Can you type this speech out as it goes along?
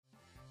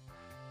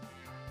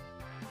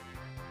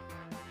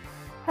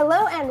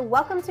Hello and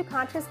welcome to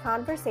Conscious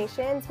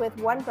Conversations with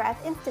One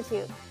Breath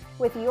Institute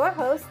with your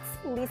hosts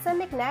Lisa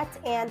McNett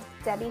and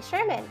Debbie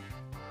Sherman.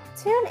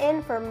 Tune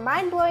in for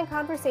mind-blowing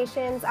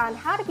conversations on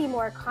how to be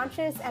more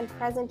conscious and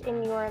present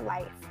in your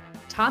life.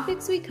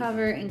 Topics we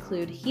cover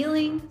include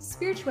healing,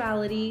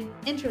 spirituality,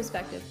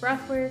 introspective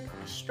breathwork,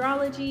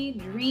 astrology,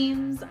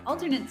 dreams,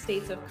 alternate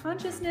states of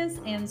consciousness,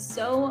 and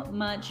so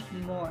much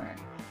more.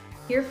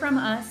 Hear from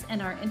us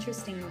and our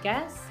interesting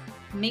guests.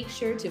 Make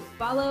sure to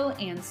follow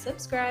and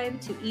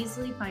subscribe to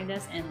easily find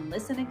us and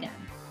listen again.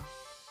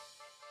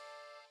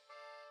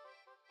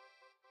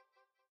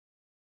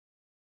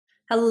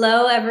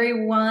 Hello,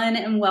 everyone,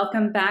 and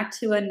welcome back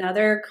to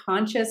another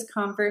Conscious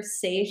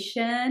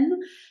Conversation.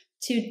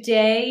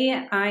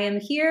 Today, I am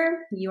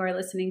here. You are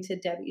listening to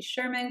Debbie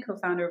Sherman,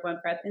 co-founder of One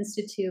Breath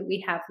Institute.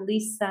 We have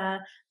Lisa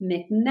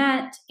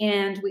McNett,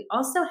 and we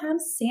also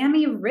have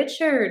Sammy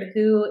Richard,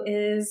 who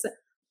is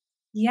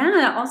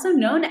also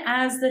known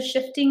as the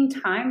Shifting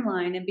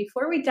Timeline. And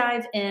before we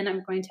dive in,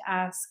 I'm going to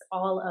ask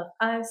all of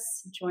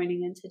us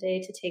joining in today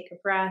to take a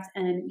breath,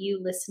 and you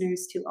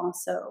listeners to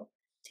also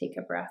take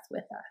a breath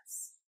with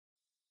us.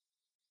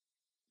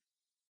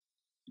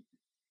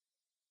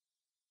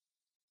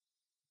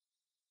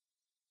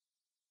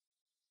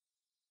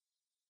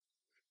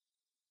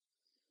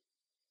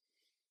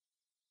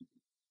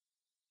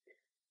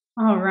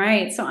 All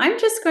right, so I'm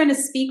just going to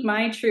speak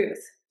my truth.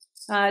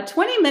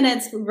 20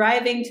 minutes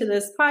arriving to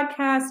this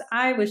podcast,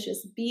 I was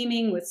just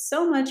beaming with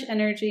so much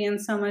energy and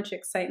so much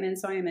excitement.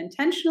 So I am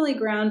intentionally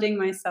grounding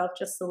myself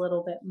just a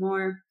little bit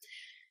more.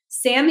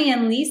 Sammy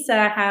and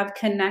Lisa have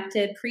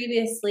connected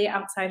previously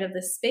outside of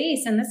this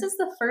space. And this is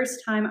the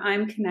first time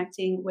I'm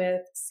connecting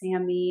with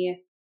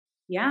Sammy,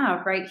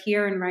 right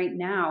here and right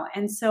now.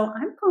 And so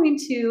I'm going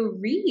to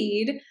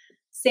read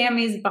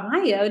Sammy's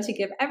bio to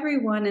give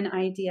everyone an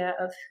idea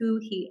of who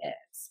he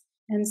is.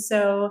 And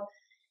so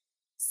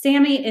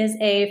Sammy is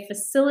a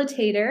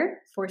facilitator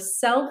for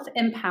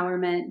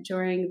self-empowerment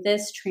during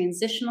this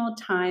transitional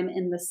time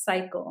in the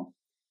cycle,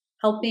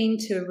 helping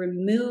to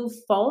remove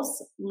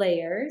false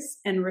layers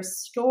and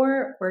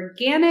restore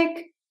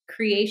organic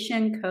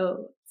creation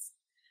codes,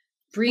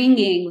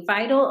 bringing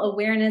vital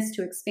awareness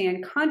to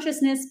expand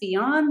consciousness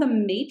beyond the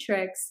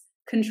matrix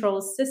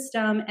control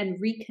system and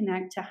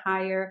reconnect to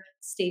higher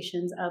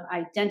stations of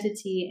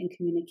identity and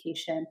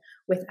communication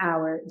with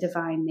our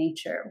divine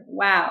nature.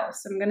 Wow.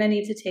 So I'm going to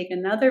need to take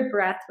another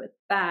breath with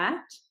that.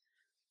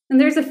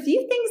 And there's a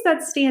few things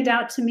that stand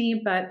out to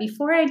me, but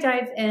before I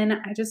dive in,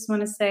 I just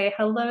want to say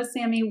hello,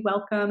 Sammy.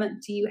 Welcome.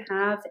 Do you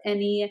have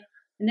any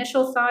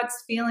initial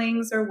thoughts,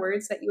 feelings, or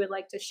words that you would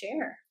like to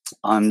share?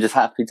 I'm just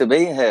happy to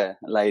be here,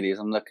 ladies.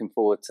 I'm looking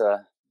forward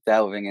to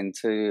delving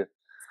into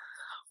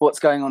what's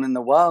going on in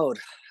the world,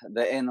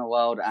 the inner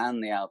world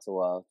and the outer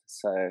world.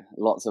 So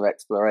lots of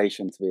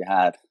exploration to be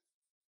had.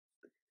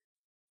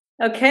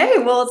 Okay,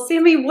 well,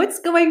 Sammy, what's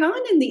going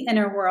on in the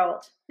inner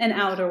world and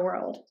outer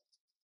world?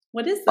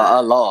 What is that?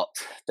 A lot,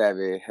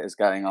 Debbie, is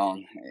going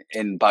on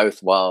in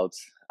both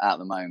worlds at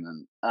the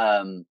moment.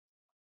 I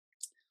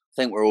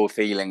think we're all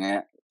feeling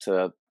it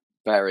to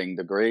varying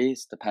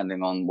degrees,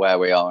 depending on where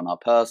we are in our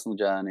personal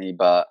journey,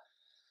 but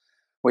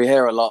we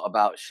hear a lot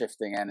about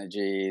shifting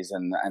energies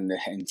and the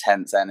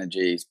intense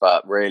energies,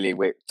 but really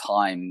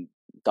time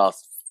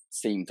does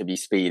seem to be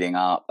speeding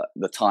up.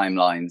 The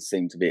timelines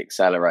seem to be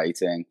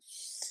accelerating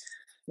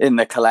in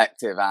the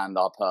collective and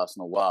our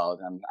personal world,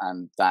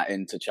 and that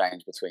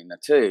interchange between the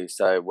two.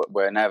 So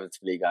we're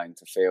inevitably going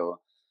to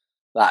feel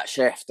that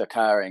shift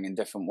occurring in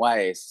different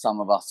ways. Some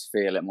of us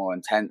feel it more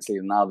intensely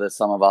than others.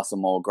 Some of us are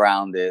more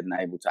grounded and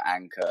able to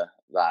anchor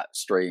that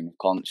stream of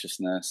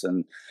consciousness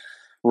and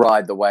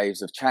ride the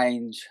waves of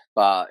change.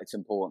 But it's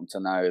important to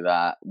know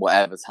that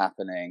whatever's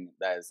happening,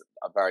 there's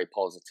a very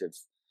positive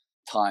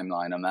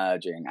timeline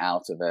emerging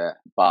out of it,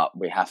 but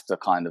we have to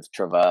kind of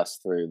traverse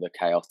through the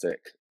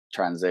chaotic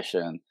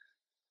transition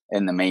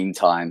in the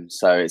meantime.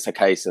 So it's a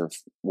case of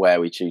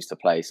where we choose to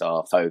place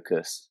our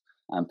focus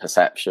and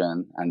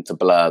perception, and to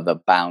blur the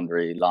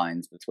boundary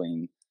lines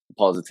between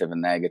positive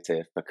and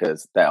negative,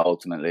 because they're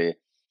ultimately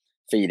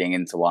feeding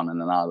into one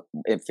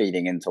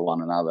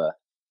another.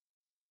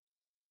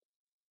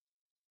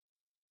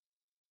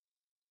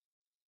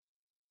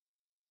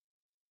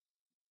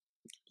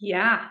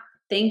 Yeah,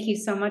 thank you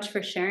so much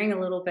for sharing a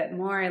little bit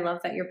more. I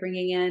love that you're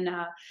bringing in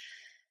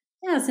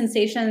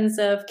sensations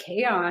of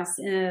chaos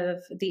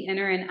of the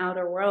inner and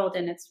outer world,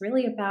 and it's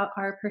really about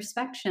our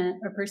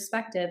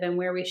perspective and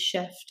where we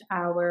shift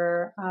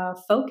our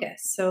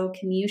focus. So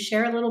can you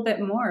share a little bit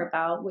more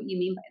about what you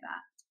mean by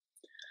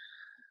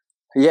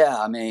that?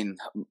 Yeah, I mean,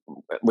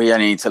 we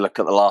only need to look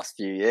at the last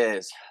few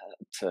years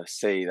to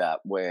see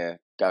that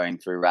we're going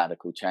through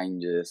radical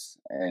changes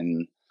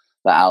in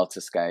the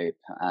outerscape,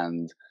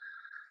 and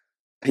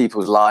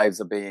people's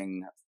lives are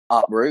being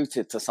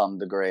uprooted to some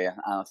degree, and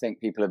I think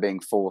people are being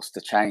forced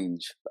to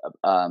change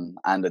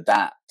and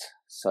adapt.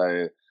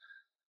 So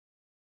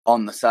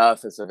on the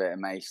surface of it, it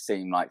may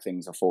seem like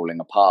things are falling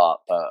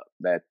apart, but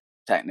they're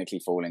technically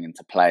falling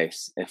into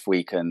place if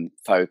we can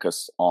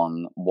focus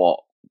on what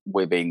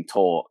we're being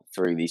taught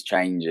through these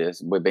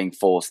changes. We're being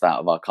forced out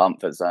of our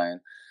comfort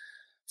zone,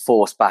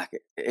 forced back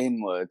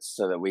inwards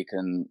so that we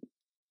can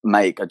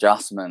make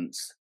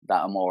adjustments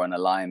that are more in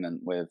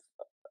alignment with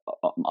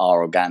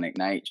our organic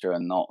nature,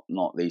 and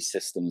not these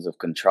systems of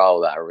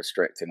control that are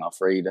restricting our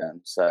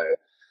freedom. So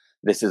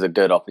this is a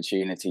good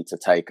opportunity to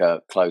take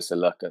a closer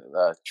look at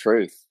the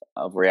truth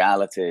of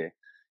reality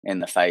in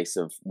the face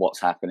of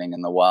what's happening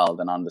in the world,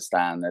 and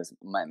understand there's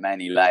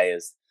many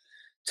layers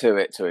to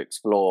it to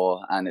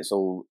explore, and it's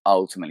all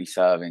ultimately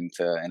serving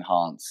to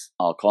enhance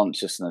our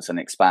consciousness and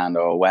expand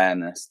our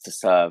awareness to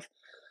serve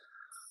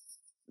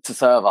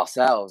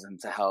ourselves, and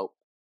to help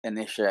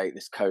initiate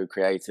this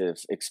co-creative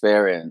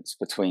experience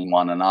between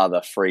one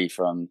another, free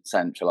from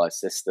centralized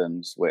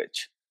systems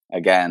which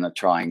again are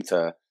trying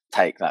to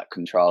take that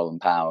control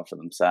and power for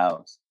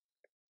themselves.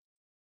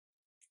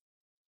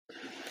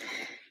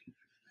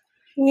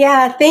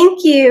 Yeah,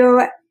 thank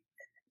you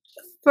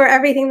for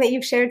everything that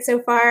you've shared so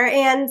far.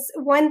 And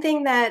one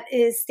thing that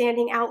is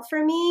standing out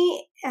for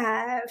me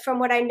from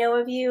what I know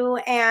of you,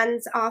 and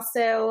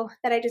also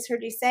that I just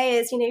heard you say,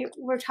 is,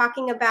 we're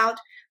talking about,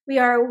 we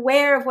are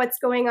aware of what's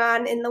going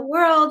on in the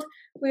world.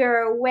 We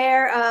are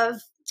aware of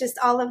just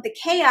all of the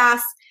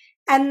chaos.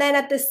 And then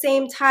at the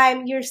same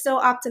time, you're so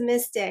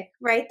optimistic,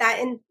 right?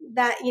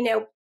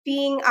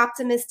 Being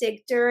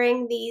optimistic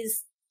during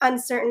these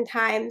uncertain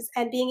times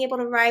and being able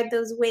to ride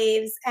those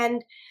waves.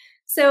 And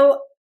so,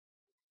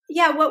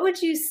 yeah, what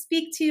would you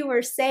speak to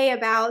or say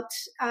about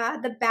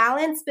the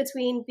balance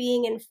between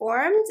being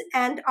informed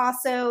and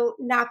also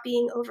not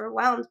being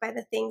overwhelmed by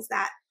the things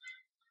that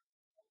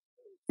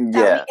we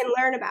can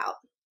learn about?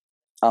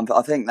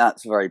 I think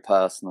that's a very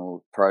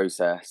personal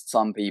process.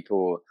 Some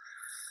people,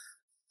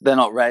 they're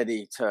not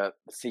ready to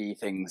see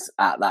things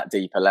at that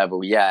deeper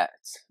level yet.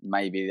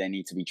 Maybe they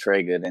need to be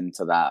triggered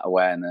into that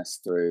awareness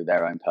through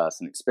their own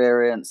personal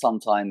experience.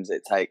 Sometimes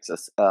it takes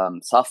us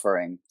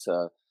suffering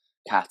to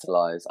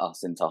catalyze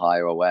us into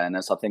higher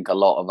awareness. I think a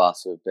lot of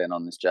us who have been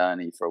on this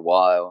journey for a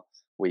while,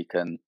 we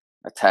can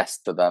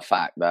attest to the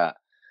fact that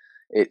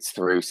it's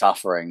through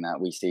suffering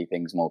that we see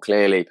things more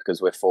clearly,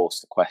 because we're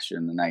forced to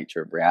question the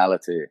nature of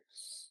reality.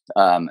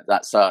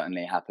 That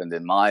certainly happened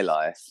in my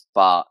life,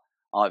 but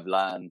I've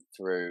learned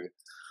through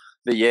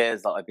the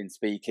years that I've been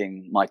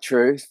speaking my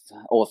truth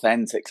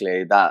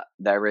authentically that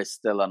there is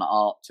still an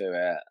art to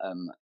it,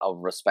 of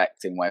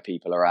respecting where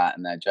people are at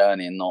in their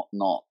journey, and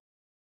not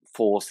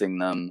forcing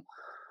them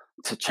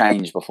to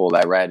change before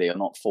they're ready, or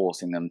not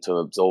forcing them to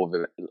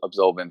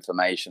absorb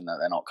information that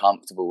they're not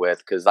comfortable with,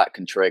 because that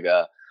can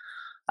trigger,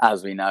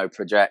 as we know,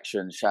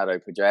 projections, shadow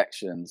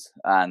projections,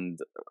 and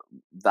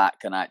that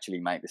can actually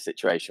make the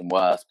situation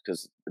worse,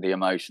 because the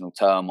emotional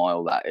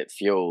turmoil that it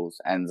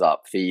fuels ends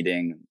up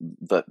feeding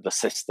the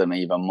system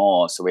even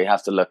more. So we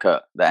have to look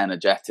at the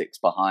energetics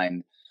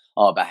behind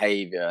our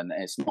behavior, and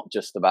it's not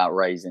just about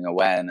raising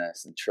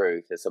awareness and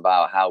truth. It's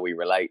about how we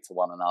relate to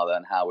one another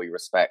and how we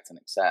respect and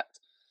accept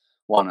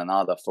one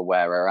another for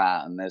where we're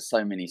at. And there's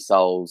so many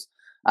souls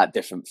at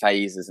different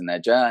phases in their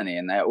journey,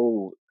 and they're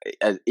all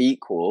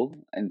equal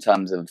in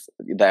terms of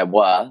their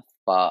worth,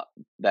 but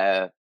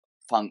they're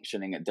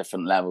functioning at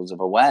different levels of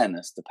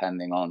awareness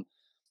depending on,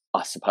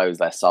 I suppose,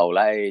 their soul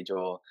age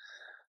or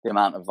the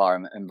amount of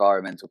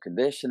environmental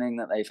conditioning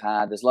that they've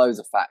had. There's loads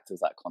of factors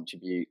that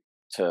contribute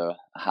to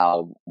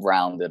how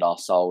rounded our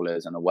soul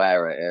is and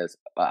aware it is.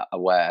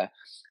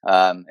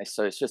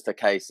 So it's just a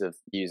case of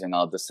using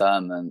our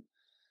discernment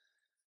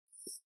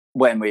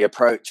when we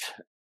approach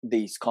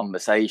these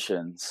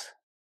conversations,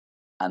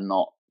 and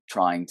not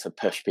trying to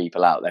push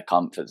people out their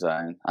comfort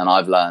zone. And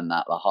I've learned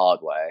that the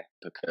hard way,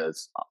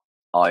 because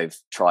I've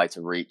tried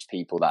to reach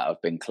people that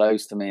have been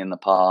close to me in the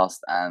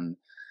past, and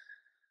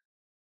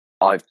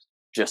I've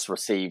just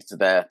received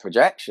their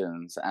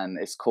projections, and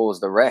it's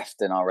caused a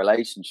rift in our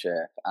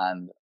relationship.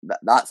 And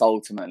that's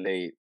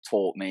ultimately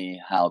taught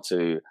me how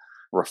to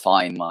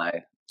refine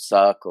my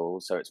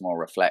circle so it's more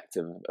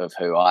reflective of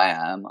who I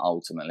am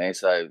ultimately.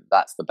 So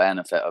that's the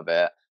benefit of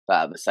it.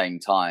 But at the same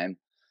time,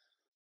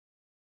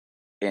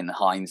 in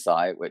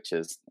hindsight, which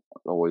is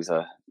always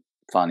a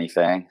funny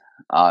thing,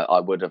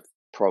 I would have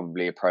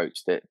probably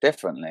approached it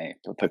differently,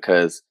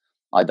 because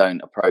I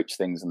don't approach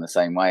things in the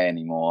same way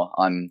anymore.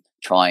 I'm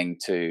trying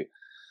to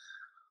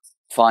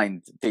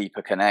find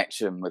deeper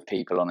connection with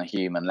people on a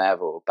human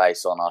level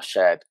based on our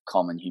shared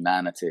common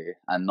humanity,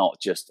 and not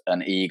just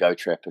an ego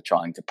trip of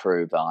trying to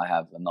prove that I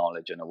have the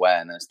knowledge and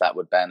awareness that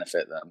would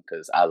benefit them,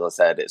 because, as I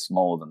said, it's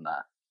more than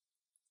that.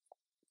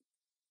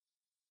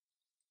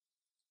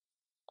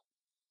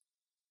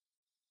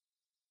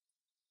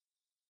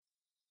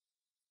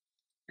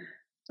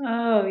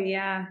 Oh,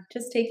 yeah.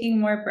 Just taking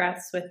more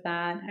breaths with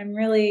that. I'm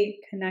really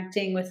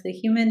connecting with the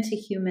human to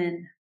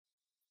human,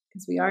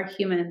 because we are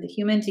human, the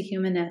human to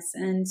humanness.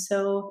 And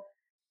so,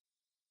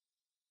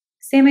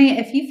 Sammy,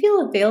 if you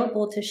feel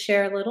available to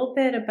share a little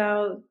bit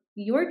about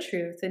your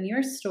truth and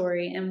your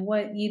story and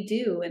what you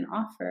do and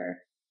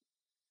offer.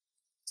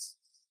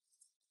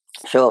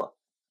 Sure.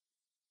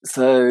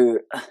 So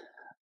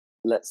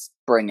let's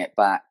bring it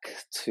back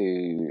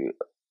to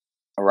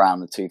around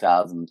the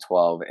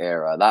 2012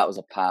 era. That was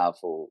a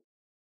powerful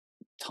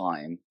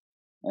time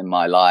in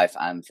my life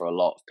and for a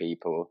lot of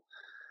people.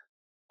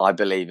 I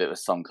believe it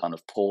was some kind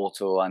of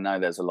portal. I know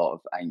there's a lot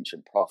of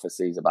ancient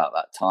prophecies about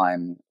that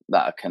time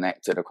that are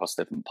connected across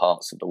different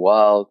parts of the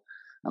world.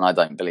 And I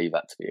don't believe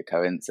that to be a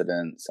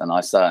coincidence. And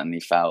I certainly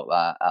felt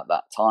that at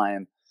that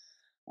time.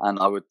 And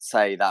I would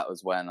say that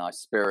was when I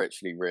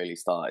spiritually really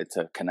started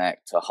to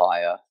connect to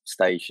higher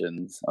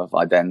stations of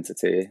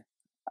identity.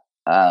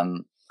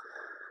 But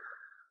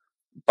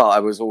I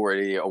was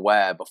already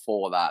aware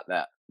before that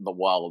the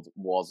world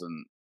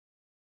wasn't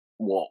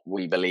what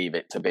we believe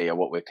it to be or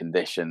what we're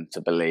conditioned to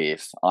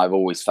believe. I've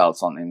always felt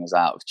something was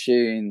out of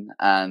tune,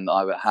 and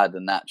I had a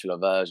natural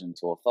aversion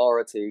to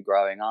authority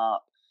growing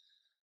up.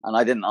 And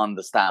I didn't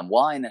understand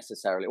why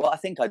necessarily. Well, I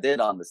think I did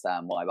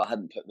understand why, but I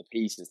hadn't put the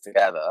pieces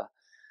together.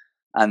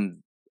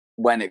 And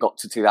when it got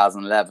to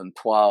 2011,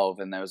 12,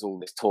 and there was all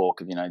this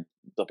talk of,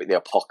 the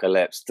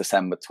apocalypse,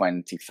 December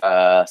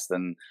 21st,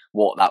 and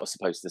what that was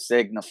supposed to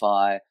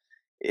signify.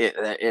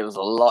 It was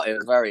a lot. It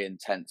was a very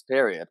intense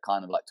period,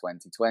 kind of like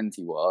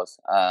 2020 was.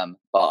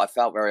 But I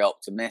felt very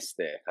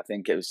optimistic. I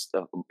think it was,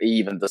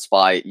 even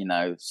despite,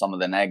 some of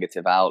the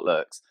negative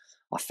outlooks,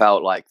 I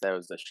felt like there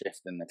was a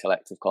shift in the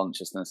collective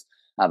consciousness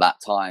at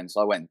that time.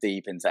 So I went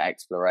deep into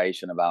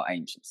exploration about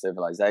ancient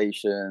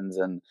civilizations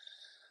and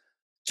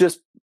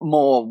just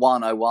more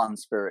 101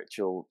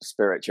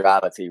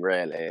 spirituality,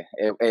 really.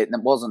 It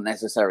wasn't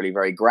necessarily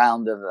very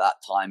grounded at that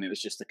time. It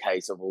was just a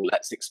case of, well,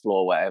 let's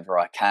explore whatever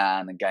I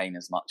can and gain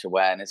as much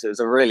awareness. It was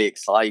a really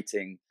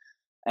exciting,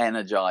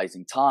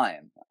 energizing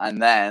time.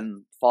 And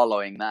then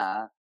following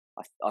that,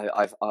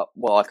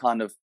 I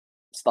kind of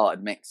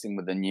started mixing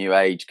with the new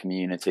age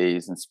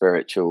communities and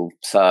spiritual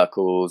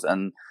circles,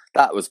 and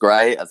that was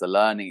great as a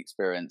learning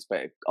experience.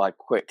 But I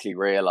quickly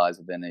realized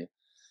within a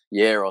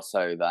year or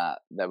so that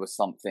there was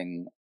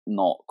something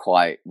not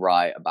quite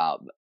right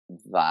about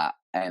that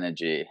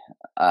energy.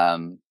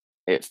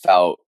 It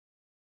felt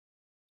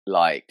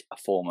like a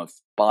form of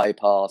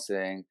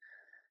bypassing.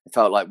 It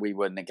felt like we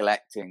were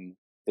neglecting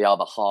the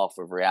other half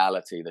of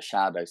reality, the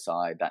shadow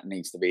side that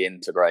needs to be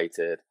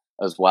integrated,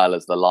 as well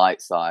as the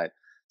light side.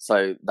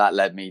 So that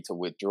led me to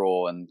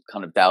withdraw and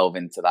kind of delve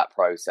into that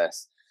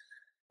process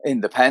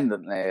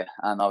independently.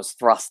 And I was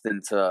thrust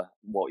into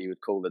what you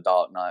would call the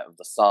dark night of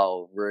the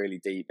soul, really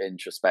deep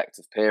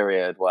introspective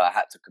period where I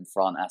had to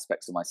confront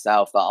aspects of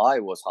myself that I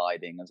was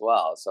hiding as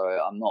well. So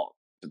I'm not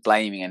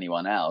blaming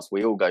anyone else.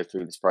 We all go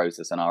through this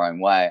process in our own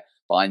way,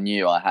 but I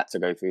knew I had to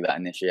go through that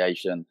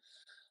initiation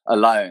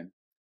alone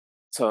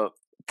to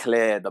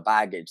clear the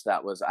baggage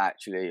that was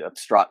actually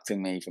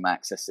obstructing me from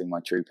accessing my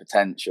true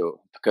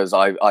potential, because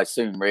I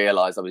soon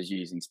realized I was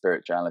using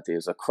spirituality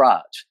as a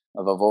crutch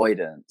of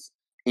avoidance.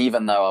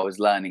 Even though I was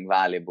learning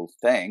valuable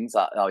things,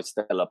 I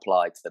still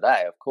apply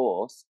today, of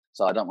course.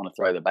 So I don't want to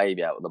throw the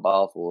baby out with the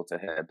bathwater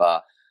here,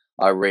 but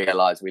I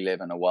realize we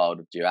live in a world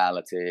of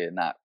duality, and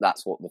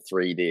that's what the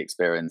 3D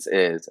experience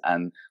is.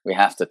 And we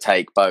have to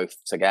take both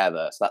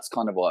together. So that's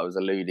kind of what I was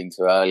alluding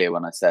to earlier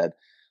when I said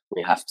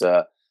we have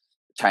to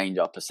change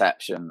our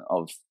perception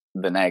of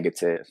the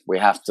negative. We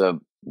have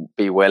to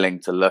be willing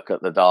to look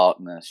at the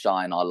darkness,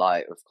 shine our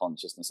light of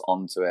consciousness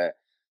onto it,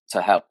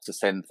 to help to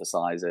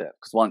synthesize it.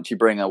 Because once you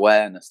bring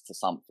awareness to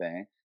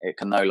something, it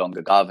can no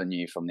longer govern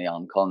you from the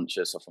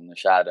unconscious or from the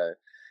shadow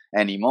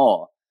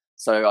anymore.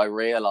 So I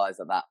realized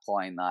at that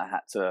point that I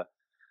had to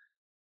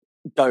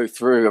go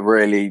through a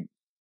really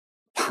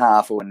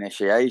powerful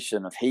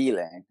initiation of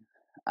healing,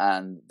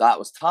 and that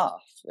was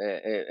tough.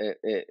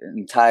 It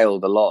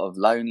entailed a lot of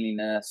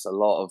loneliness, a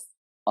lot of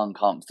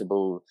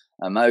uncomfortable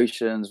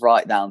emotions,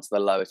 right down to the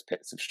lowest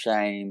pits of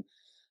shame,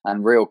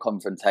 and real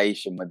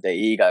confrontation with the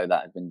ego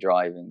that had been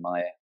driving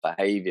my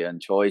behavior and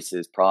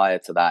choices prior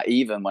to that,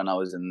 even when I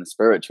was in the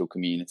spiritual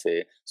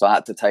community. So I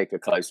had to take a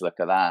close look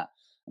at that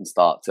and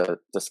start to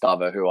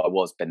discover who I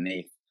was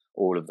beneath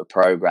all of the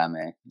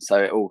programming.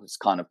 So it all was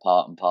kind of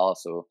part and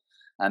parcel.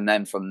 And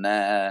then from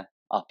there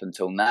up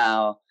until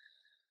now,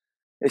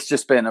 it's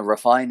just been a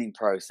refining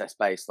process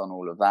based on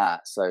all of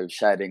that. So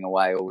shedding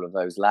away all of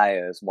those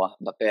layers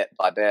bit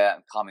by bit,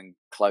 and coming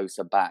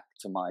closer back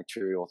to my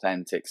true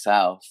authentic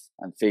self,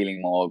 and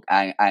feeling more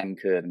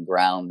anchored and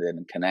grounded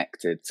and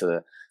connected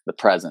to the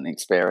present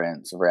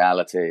experience of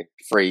reality,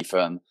 free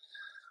from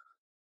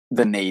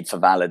the need for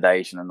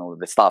validation and all of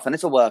this stuff. And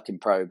it's a work in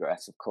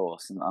progress, of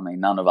course. And I mean,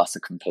 none of us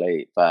are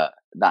complete, but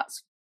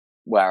that's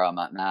where I'm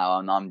at now.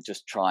 And I'm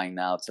just trying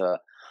now to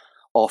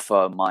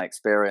offer my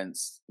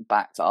experience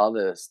back to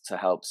others to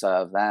help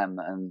serve them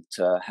and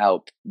to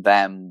help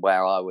them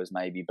where I was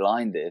maybe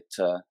blinded,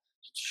 to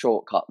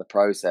shortcut the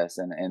process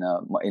in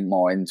a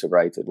more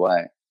integrated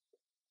way.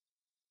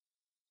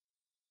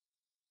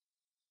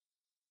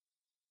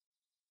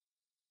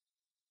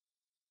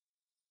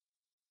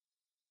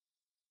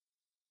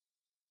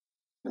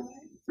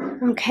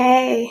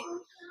 Okay,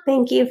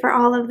 thank you for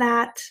all of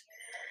that.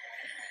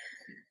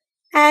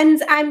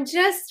 And I'm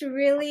just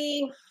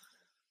really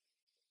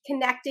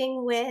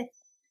connecting with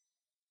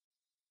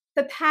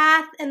the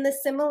path and the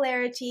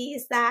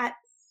similarities that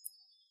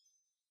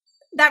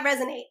that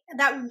resonate.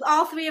 That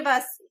all three of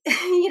us,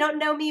 you don't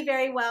know me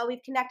very well.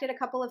 We've connected a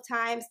couple of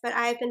times, but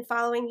I've been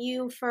following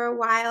you for a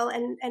while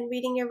and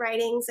reading your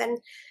writings, and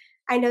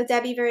I know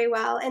Debbie very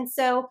well. And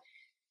so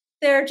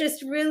there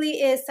just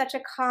really is such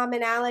a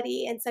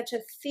commonality and such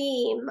a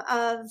theme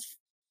of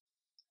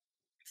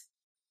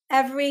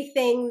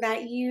everything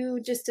that you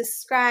just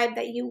described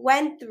that you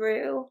went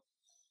through,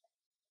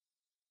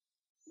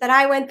 that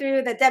I went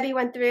through, that Debbie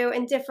went through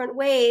in different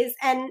ways,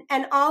 and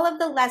all of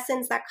the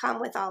lessons that come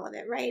with all of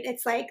it, right?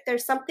 It's like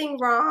there's something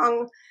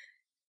wrong.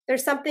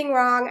 There's something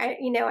wrong.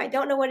 I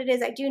don't know what it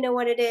is. I do know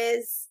what it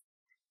is.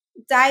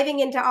 Diving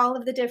into all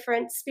of the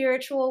different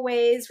spiritual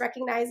ways,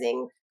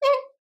 recognizing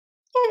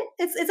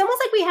it's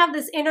almost like we have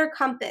this inner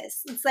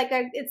compass. It's like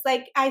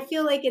I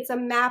feel like it's a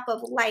map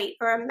of light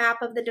or a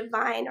map of the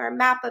divine or a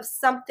map of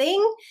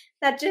something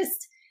that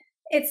just,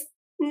 it's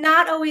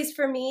not always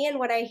for me. And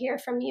what I hear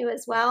from you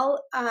as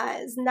well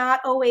is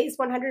not always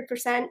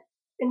 100%.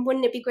 And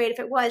wouldn't it be great if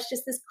it was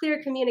just this clear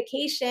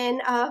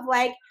communication of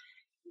like,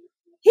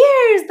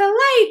 here's the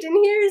light and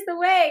here's the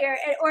way,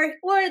 or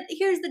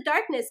here's the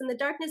darkness, and the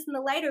darkness and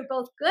the light are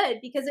both good,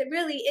 because it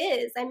really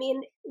is. I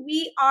mean,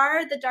 we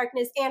are the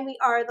darkness and we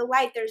are the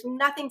light. There's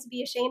nothing to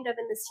be ashamed of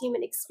in this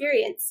human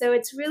experience. So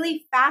it's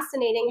really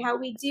fascinating how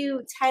we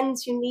do tend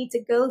to need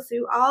to go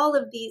through all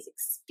of these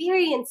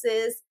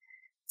experiences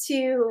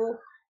to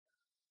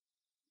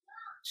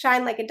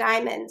shine like a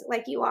diamond,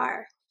 like you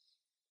are.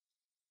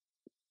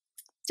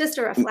 Just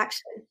a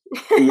reflection.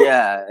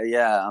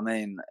 Yeah. I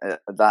mean,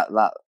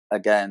 that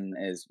again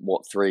is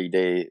what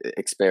 3D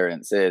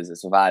experience is.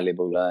 It's a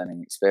valuable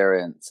learning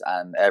experience,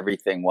 and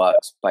everything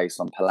works based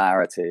on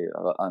polarity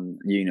and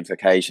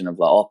unification of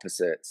the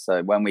opposites.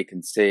 So when we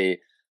can see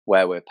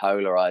where we're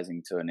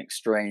polarizing to an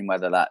extreme,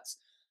 whether that's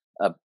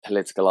a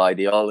political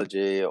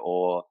ideology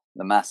or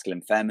the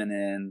masculine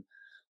feminine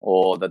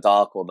or the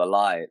dark or the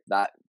light,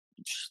 that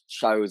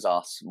shows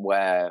us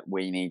where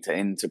we need to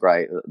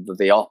integrate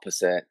the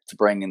opposite to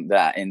bring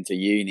that into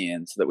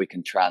union so that we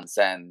can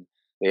transcend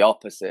the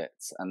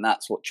opposites. And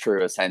that's what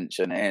true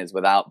ascension is,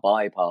 without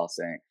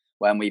bypassing.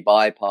 When we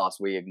bypass,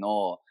 we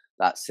ignore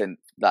that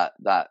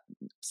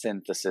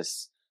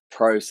synthesis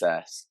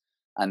process,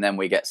 and then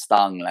we get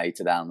stung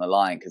later down the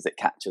line because it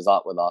catches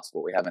up with us,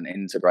 what we haven't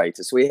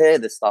integrated. So we hear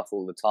this stuff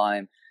all the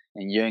time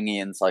in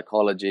Jungian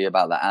psychology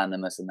about the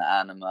animus and the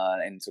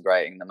anima,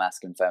 integrating the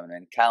masculine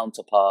feminine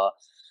counterpart.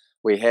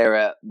 We hear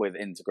it with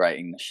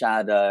integrating the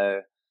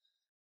shadow,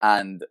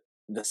 and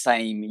the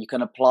same, you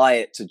can apply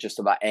it to just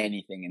about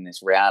anything in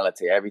this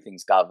reality.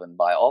 Everything's governed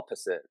by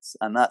opposites,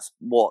 and that's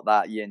what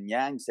that yin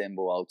yang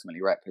symbol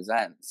ultimately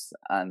represents.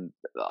 And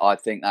I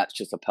think that's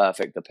just a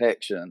perfect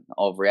depiction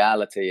of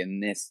reality in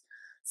this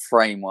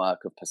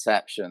framework of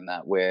perception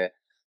that we're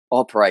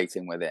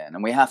operating within.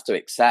 And we have to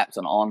accept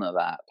and honor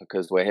that,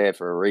 because we're here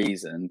for a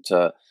reason,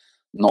 to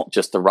not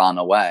just to run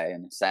away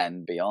and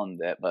ascend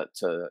beyond it, but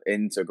to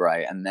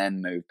integrate and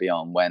then move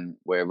beyond when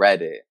we're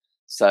ready.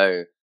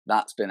 So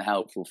that's been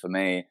helpful for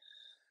me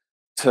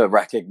to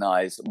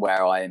recognize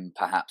where I'm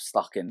perhaps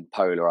stuck in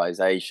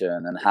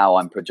polarization and how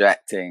I'm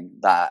projecting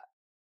that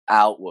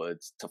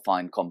outwards to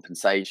find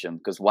compensation.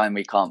 Because when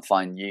we can't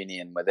find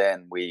union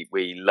within, we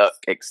look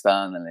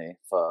externally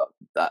for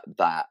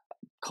that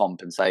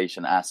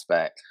compensation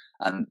aspect.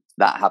 And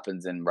that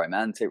happens in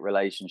romantic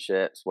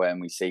relationships when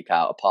we seek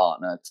out a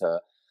partner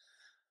to,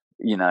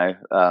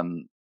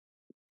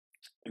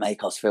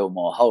 make us feel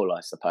more whole, I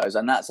suppose.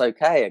 And that's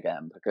okay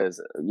again,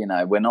 because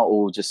we're not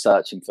all just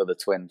searching for the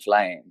twin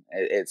flame.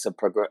 It's a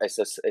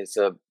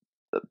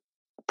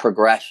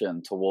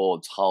progression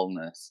towards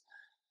wholeness.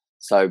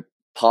 So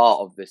part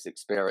of this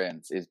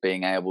experience is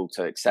being able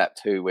to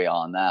accept who we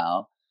are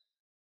now,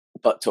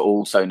 but to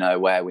also know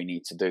where we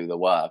need to do the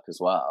work as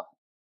well.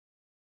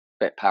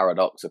 Bit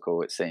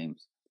paradoxical, it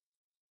seems.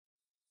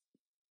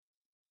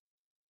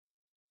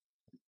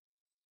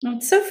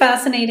 It's so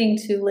fascinating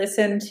to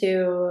listen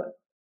to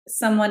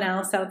someone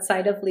else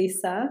outside of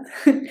Lisa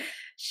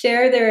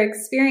share their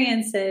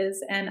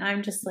experiences, and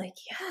I'm just like,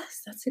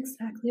 yes, that's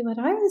exactly what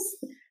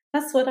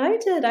that's what I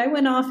did. I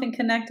went off and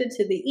connected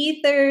to the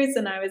ethers,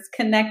 and I was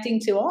connecting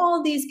to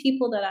all these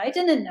people that I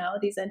didn't know,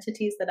 these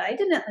entities that I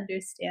didn't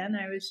understand.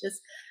 I was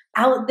just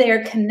out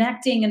there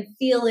connecting and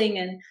feeling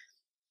and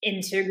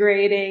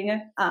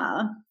integrating.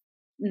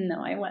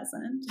 No, I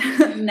wasn't.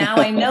 Now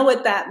I know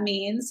what that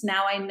means.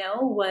 Now I know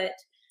what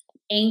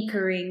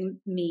anchoring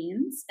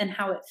means and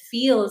how it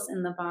feels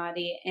in the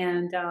body.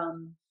 And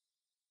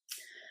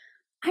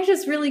I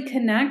just really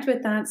connect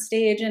with that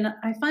stage. And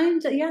I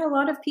find, a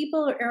lot of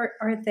people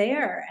are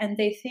there and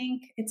they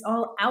think it's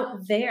all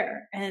out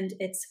there and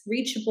it's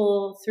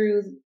reachable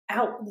through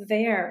out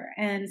there.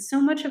 And so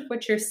much of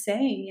what you're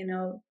saying,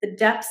 the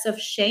depths of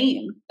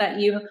shame that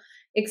you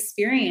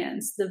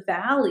experience, the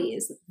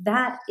valleys,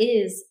 that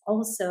is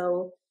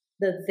also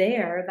the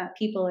there that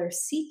people are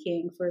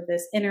seeking for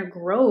this inner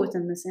growth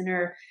and this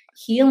inner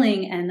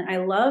healing. And I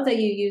love that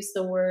you use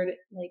the word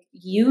like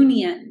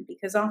union,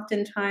 because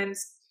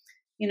oftentimes,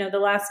 the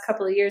last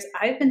couple of years,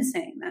 I've been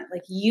saying that,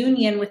 like,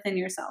 union within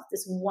yourself,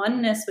 this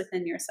oneness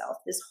within yourself,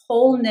 this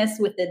wholeness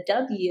with a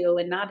W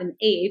and not an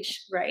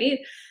H, right?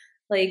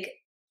 Like,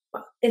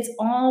 it's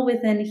all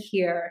within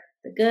here,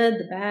 the good,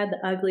 the bad,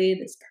 the ugly,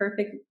 this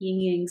perfect yin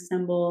yang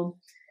symbol.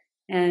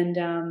 And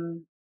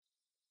I'm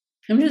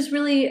just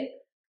really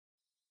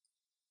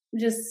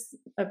just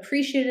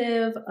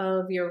appreciative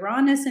of your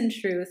rawness and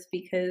truth,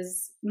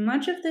 because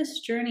much of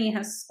this journey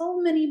has so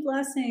many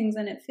blessings,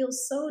 and it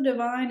feels so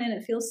divine, and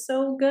it feels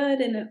so good,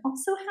 and it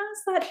also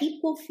has that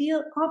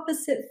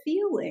opposite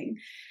feeling.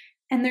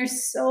 And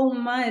there's so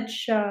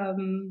much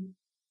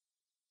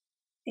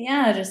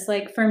just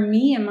like for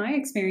me and my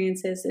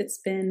experiences, it's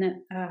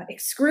been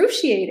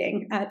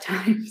excruciating at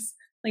times,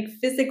 like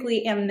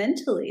physically and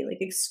mentally, like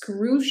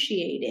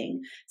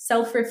excruciating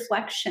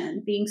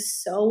self-reflection, being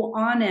so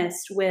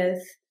honest with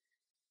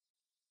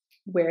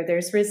where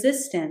there's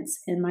resistance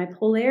in my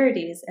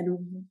polarities, and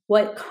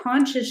what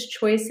conscious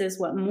choices,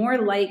 what more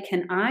light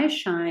can I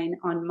shine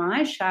on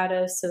my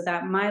shadows, so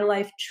that my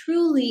life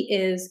truly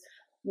is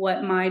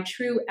what my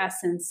true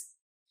essence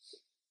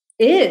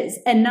is,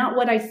 and not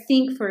what I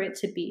think for it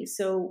to be.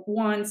 So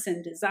wants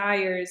and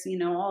desires,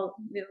 we'll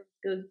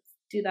go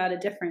do that a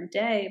different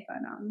day. But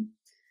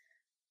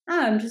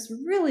I'm just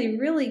really,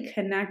 really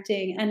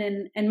connecting.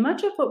 And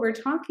much of what we're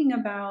talking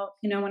about,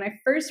 when I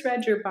first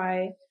read your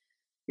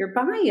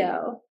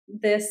bio,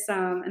 this,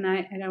 and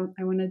I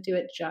want to do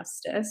it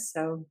justice.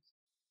 So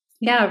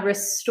yeah,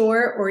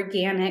 restore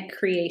organic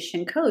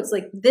creation codes.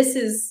 Like this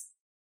is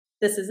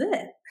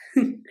it,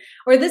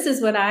 or this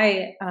is what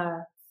I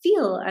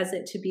feel as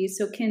it to be.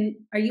 So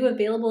are you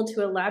available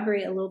to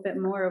elaborate a little bit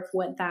more of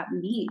what that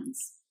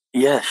means?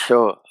 Yeah,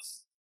 sure.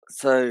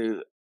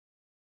 So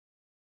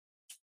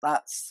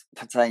that's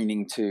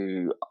pertaining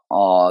to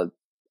our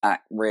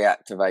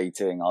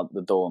reactivating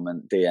the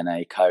dormant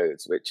DNA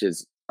codes, which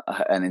is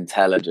an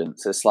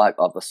intelligence. It's like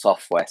the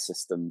software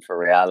system for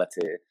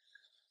reality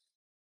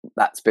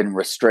that's been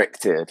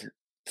restricted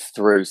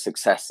through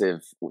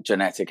successive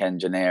genetic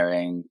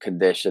engineering,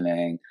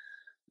 conditioning,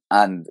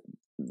 and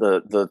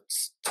the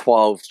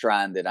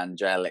 12-stranded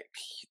angelic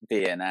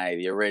DNA,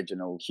 the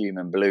original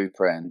human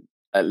blueprint,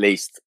 at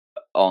least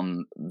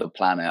on the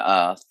planet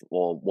Earth,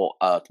 or what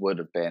Earth would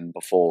have been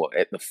before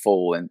the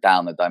fall and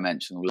down the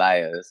dimensional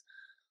layers,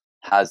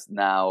 has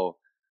now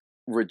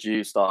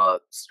reduced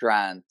our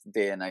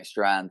DNA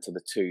strand to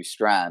the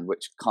 2-strand,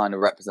 which kind of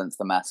represents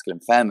the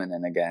masculine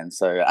feminine again.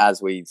 So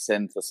as we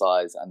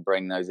synthesize and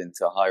bring those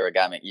into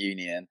hierogamic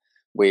union,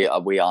 we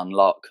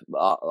unlock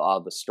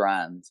other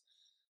strands.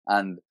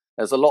 And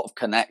there's a lot of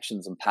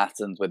connections and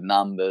patterns with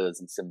numbers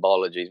and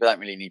symbologies. We don't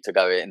really need to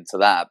go into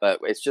that, but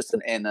it's just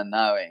an inner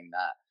knowing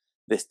that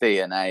this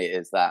DNA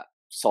is that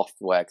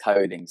software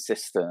coding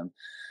system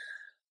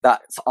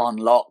that's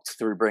unlocked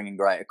through bringing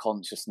greater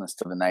consciousness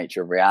to the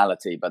nature of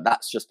reality. But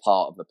that's just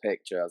part of the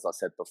picture, as I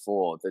said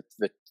before.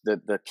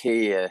 The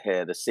key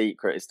here, the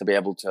secret, is to be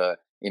able to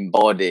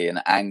embody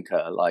and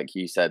anchor, like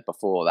you said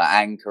before,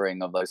 that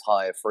anchoring of those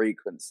higher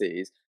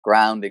frequencies,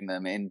 grounding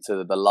them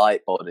into the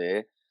light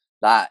body.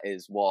 That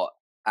is what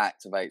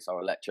activates our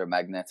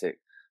electromagnetic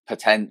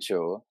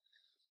potential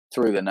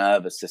through the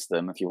nervous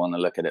system, if you want to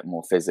look at it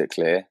more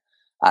physically.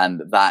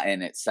 And that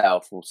in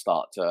itself will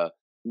start to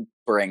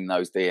bring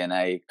those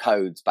DNA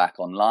codes back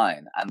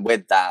online. And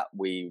with that,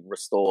 we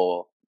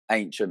restore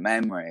ancient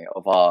memory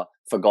of our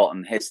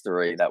forgotten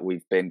history that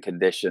we've been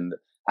conditioned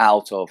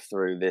out of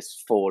through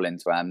this fall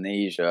into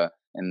amnesia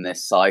in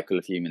this cycle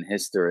of human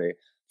history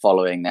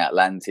following the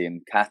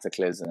Atlantean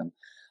cataclysm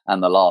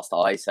and the last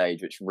ice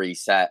age, which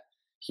reset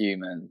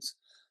humans.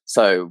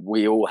 So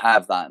we all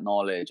have that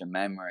knowledge and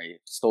memory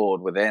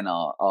stored within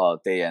our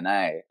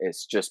DNA.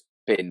 It's just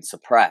been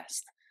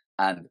suppressed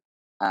and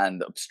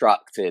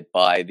obstructed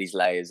by these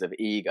layers of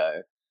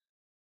ego,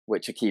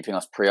 which are keeping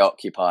us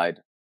preoccupied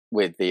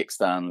with the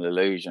external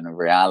illusion of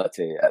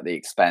reality at the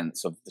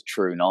expense of the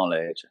true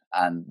knowledge.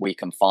 And we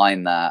can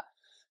find that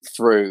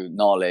through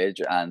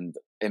knowledge and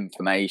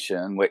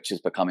information, which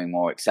is becoming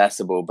more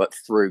accessible, but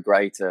through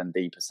greater and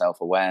deeper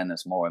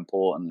self-awareness, more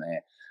importantly,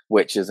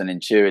 which is an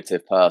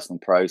intuitive personal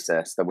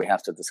process that we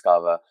have to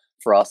discover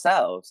for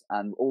ourselves.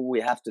 And all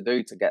we have to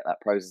do to get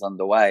that process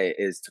underway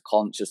is to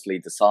consciously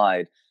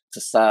decide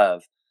to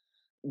serve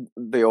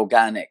the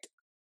organic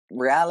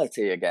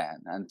reality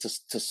again, and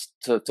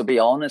to be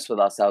honest with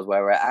ourselves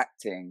where we're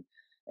acting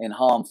in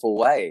harmful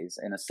ways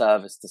in a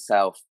service to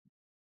self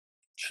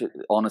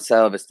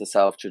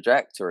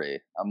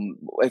trajectory.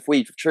 If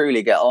we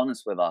truly get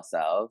honest with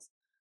ourselves,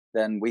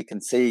 then we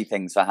can see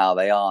things for how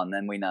they are, and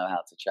then we know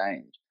how to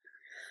change.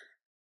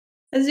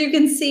 As you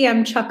can see,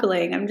 I'm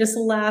chuckling. I'm just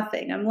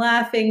laughing. I'm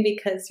laughing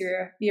because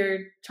you're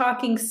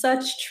talking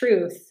such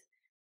truth.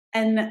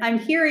 And I'm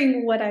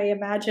hearing what I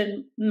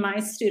imagine my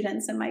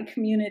students and my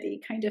community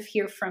kind of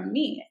hear from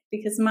me,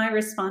 because my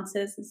response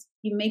is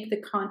you make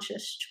the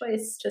conscious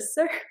choice to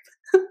serve.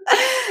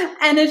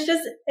 And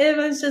it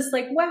was just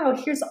like, wow,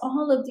 here's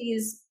all of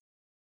these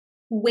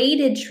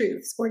weighted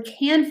truths, or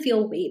can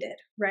feel weighted,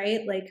 right?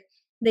 Like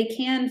they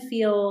can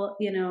feel,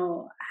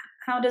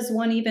 how does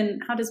one even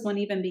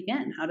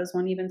begin? How does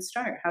one even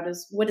start?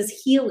 What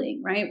is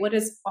healing, right? What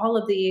is all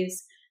of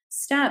these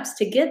steps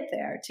to get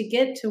there, to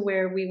get to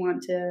where we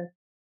want to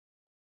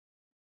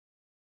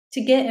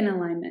get in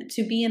alignment,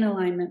 to be in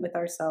alignment with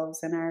ourselves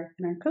and our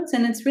codes.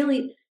 And it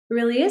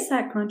really is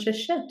that conscious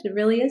shift. It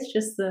really is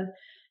just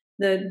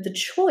the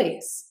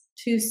choice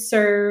to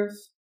serve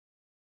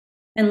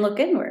and look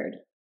inward.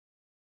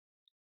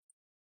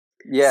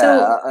 Yeah,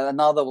 so,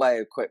 another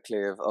way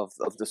quickly of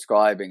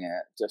describing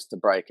it, just to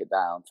break it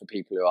down for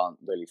people who aren't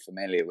really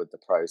familiar with the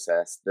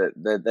process, that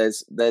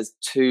there's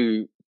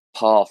two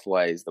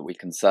pathways that we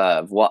can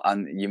serve.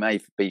 And you may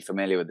be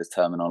familiar with this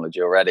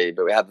terminology already,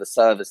 but we have the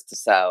service to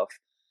self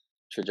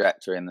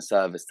trajectory and the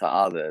service to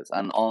others,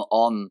 and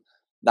on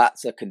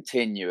that's a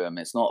continuum.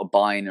 It's not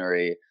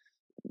binary.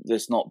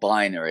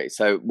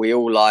 So we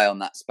all lie on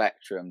that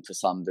spectrum to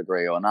some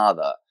degree or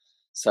another.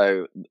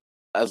 So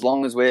as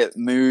long as we're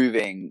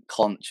moving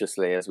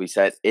consciously, as we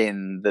said,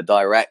 in the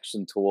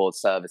direction towards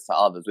service to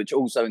others, which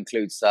also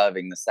includes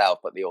serving the self,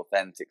 but the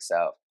authentic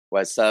self,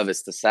 whereas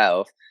service to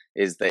self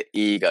is the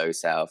ego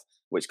self,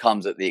 which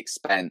comes at the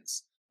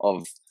expense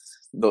of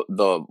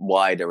the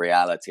wider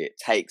reality. It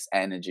takes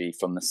energy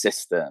from the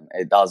system.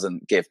 It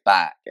doesn't give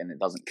back, and it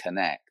doesn't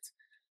connect.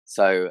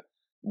 So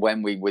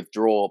when we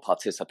withdraw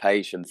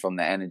participation from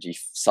the energy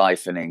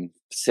siphoning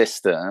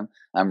system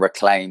and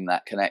reclaim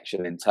that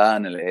connection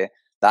internally,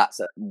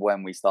 that's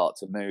when we start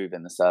to move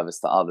in the service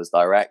to others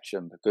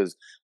direction. Because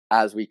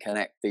as we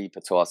connect deeper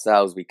to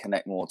ourselves, we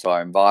connect more to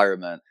our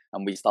environment,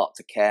 and we start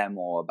to care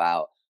more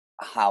about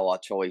how our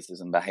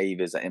choices and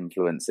behaviors are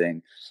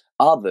influencing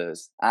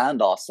others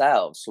and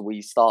ourselves. So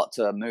we start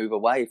to move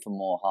away from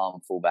more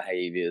harmful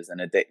behaviors and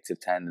addictive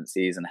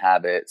tendencies and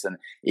habits and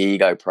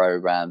ego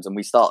programs, and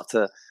we start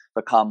to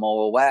become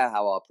more aware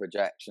how our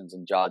projections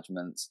and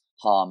judgments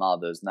harm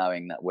others,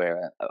 knowing that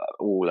we're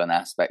all an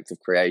aspect of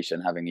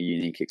creation having a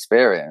unique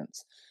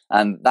experience.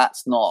 And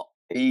that's not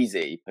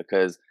easy,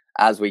 because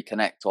as we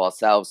connect to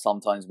ourselves,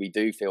 sometimes we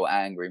do feel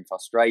angry and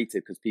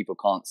frustrated because people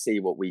can't see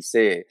what we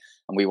see,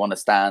 and we want to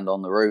stand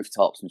on the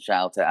rooftops and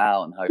shout it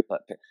out and hope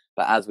that,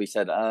 but as we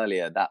said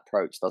earlier, that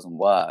approach doesn't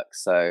work.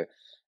 So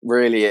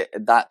really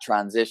that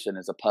transition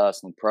is a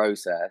personal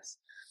process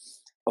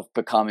of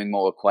becoming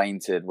more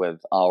acquainted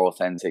with our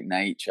authentic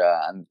nature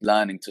and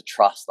learning to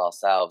trust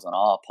ourselves and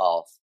our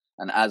path.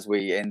 And as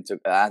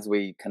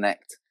we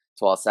connect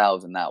to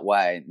ourselves in that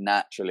way,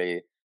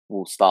 naturally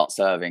we'll start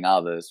serving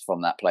others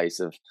from that place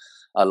of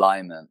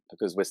alignment,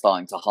 because we're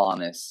starting to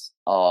harness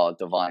our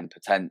divine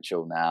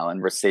potential now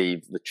and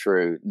receive the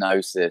true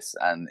gnosis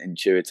and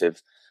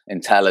intuitive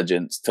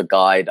intelligence to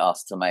guide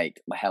us to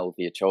make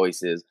healthier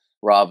choices,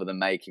 rather than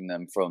making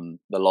them from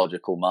the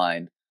logical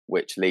mind,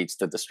 which leads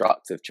to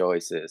destructive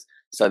choices.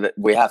 So that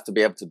we have to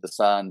be able to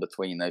discern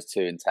between those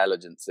two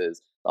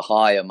intelligences: the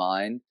higher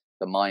mind,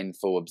 the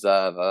mindful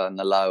observer, and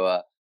the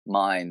lower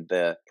mind,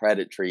 the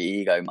predatory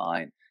ego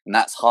mind. And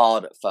that's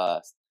hard at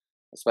first,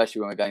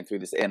 especially when we're going through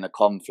this inner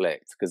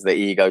conflict, because the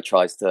ego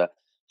tries to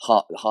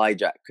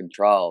hijack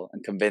control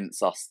and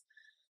convince us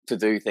to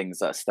do things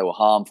that are still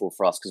harmful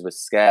for us, because we're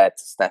scared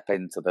to step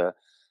into the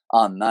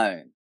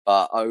unknown.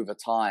 But over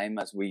time,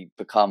 as we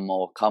become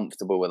more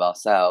comfortable with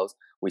ourselves,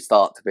 we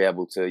start to be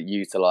able to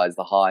utilize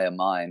the higher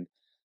mind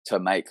to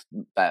make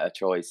better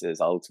choices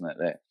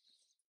ultimately.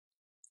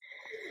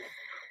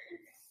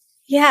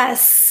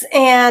 Yes.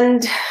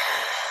 And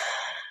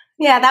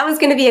yeah, that was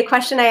going to be a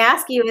question I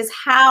ask you, is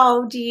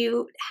how do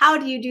you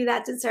do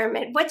that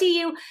discernment? What do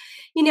you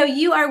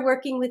are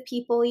working with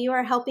people, you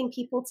are helping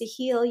people to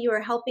heal, you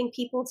are helping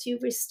people to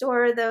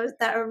restore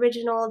that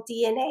original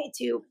DNA,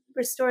 to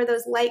restore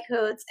those light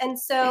codes. And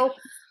so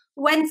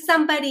when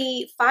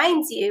somebody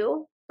finds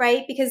you,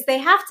 right, because they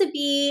have to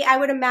be, I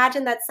would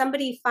imagine that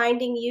somebody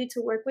finding you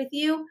to work with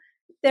you,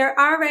 they're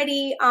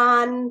already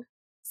on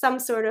some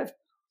sort of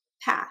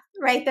path,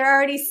 right? They're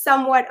already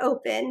somewhat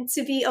open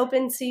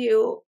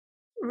to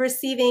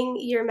receiving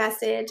your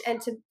message and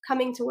to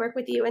coming to work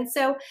with you. And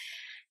so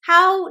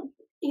how,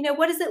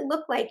 what does it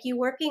look like, you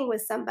working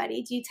with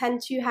somebody? Do you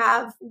tend to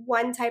have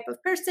one type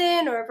of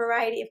person or a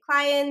variety of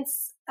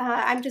clients?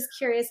 I'm just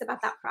curious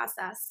about that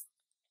process.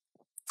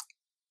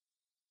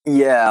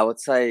 Yeah, I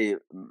would say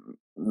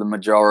the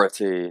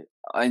majority,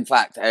 in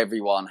fact,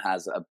 everyone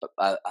has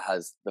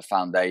has the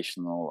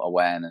foundational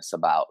awareness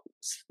about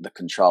the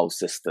control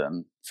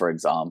system, for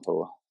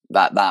example.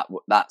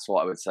 That's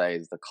what I would say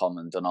is the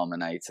common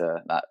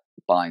denominator that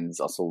binds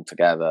us all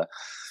together.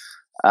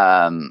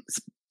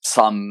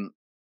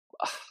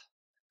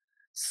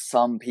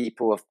 Some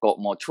people have got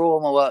more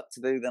trauma work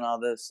to do than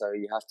others, so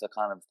you have to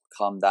kind of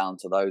come down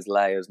to those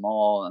layers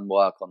more and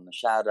work on the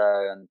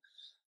shadow and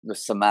the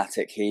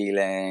somatic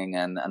healing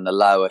and the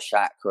lower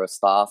chakra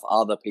stuff.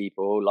 Other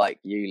people like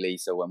you,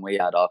 Lisa, when we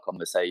had our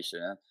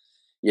conversation,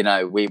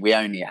 we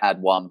only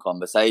had one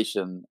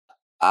conversation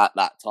at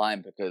that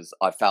time, because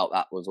I felt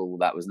that was all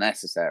that was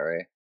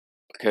necessary,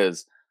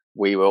 because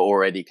we were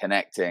already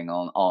connecting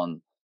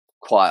on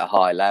quite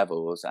high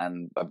levels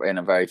and in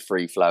a very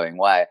free flowing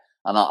way.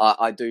 And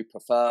I do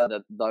prefer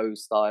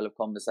those style of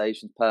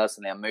conversations.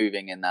 Personally, I'm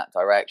moving in that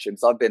direction.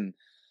 So I've been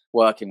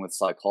working with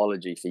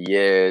psychology for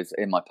years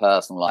in my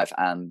personal life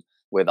and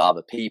with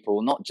other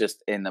people, not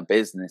just in a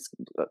business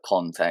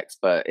context,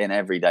 but in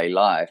everyday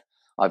life.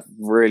 I've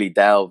really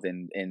delved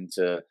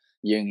into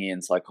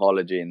Jungian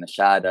psychology in the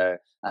shadow,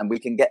 and we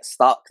can get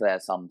stuck there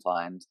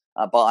sometimes.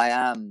 But I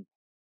am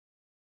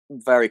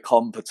very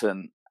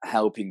competent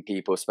helping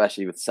people,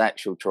 especially with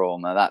sexual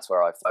trauma. That's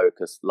where I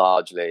focus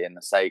largely, in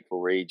the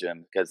sacral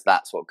region, because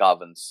that's what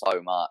governs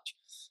so much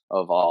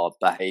of our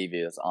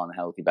behaviors,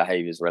 unhealthy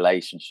behaviors,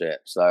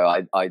 relationships. So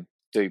I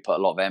do put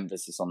a lot of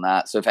emphasis on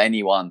that. So if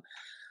anyone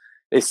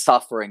is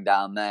suffering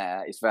down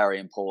there, it's very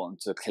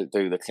important to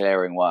do the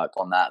clearing work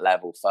on that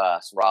level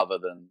first, rather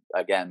than,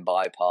 again,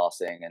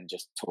 bypassing and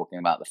just talking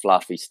about the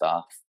fluffy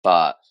stuff.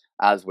 But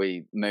as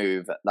we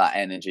move that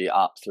energy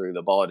up through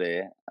the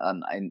body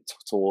and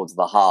towards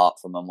the heart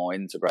from a more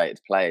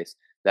integrated place,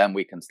 then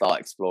we can start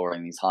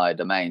exploring these higher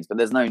domains. But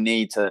there's no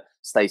need to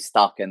stay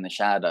stuck in the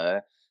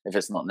shadow if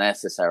it's not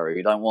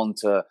necessary.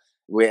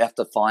 We have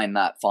to find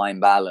that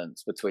fine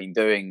balance between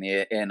doing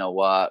the inner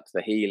work,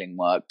 the healing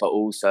work, but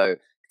also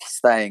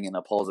staying in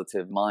a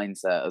positive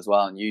mindset as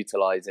well, and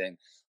utilizing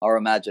our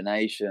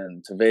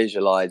imagination to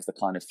visualize the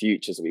kind of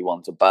futures that we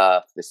want to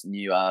birth, this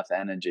new earth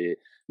energy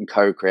and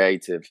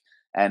co-creative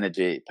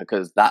energy,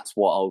 because that's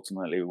what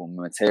ultimately will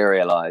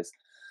materialize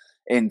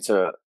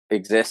into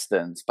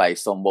existence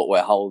based on what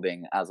we're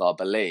holding as our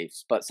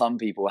beliefs. But some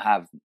people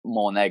have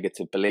more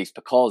negative beliefs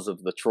because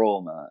of the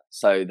trauma,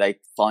 so they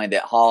find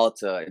it hard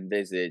to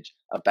envisage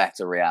a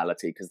better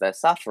reality because they're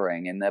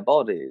suffering in their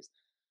bodies.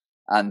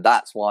 And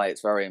that's why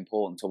it's very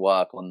important to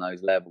work on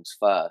those levels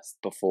first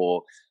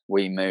before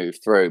we move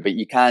through. But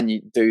you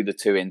can do the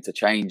two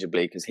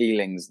interchangeably, because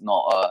healing's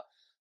not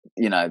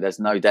there's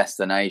no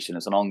destination.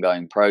 It's an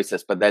ongoing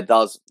process. But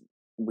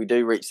we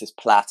do reach this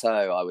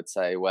plateau, I would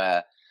say,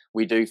 where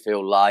we do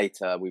feel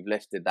lighter. We've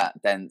lifted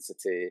that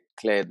density,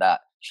 cleared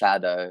that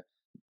shadow,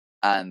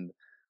 and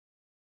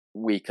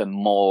we can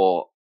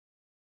more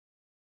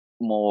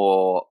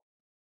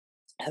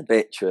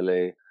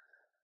habitually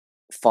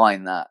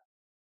find that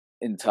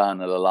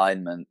internal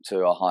alignment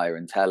to a higher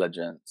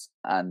intelligence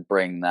and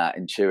bring that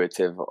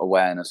intuitive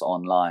awareness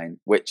online,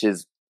 which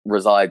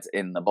resides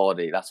in the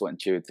body. That's what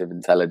intuitive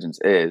intelligence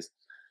is.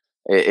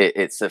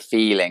 It's a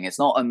feeling. It's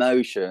not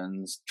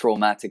emotions,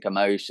 traumatic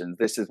emotions.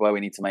 This is where we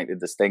need to make the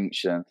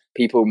distinction.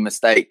 People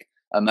mistake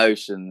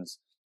emotions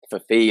for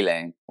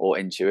feeling or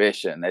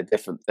intuition. They're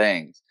different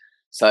things.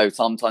 So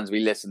sometimes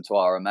we listen to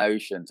our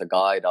emotion to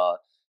guide our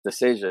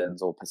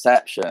decisions or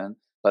perception,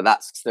 but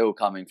that's still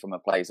coming from a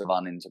place of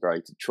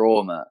unintegrated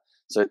trauma.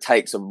 So it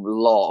takes a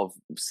lot of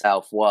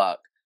self-work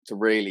to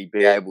really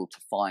be able to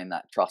find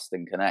that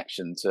trusting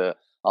connection to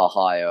our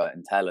higher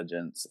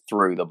intelligence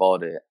through the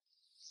body.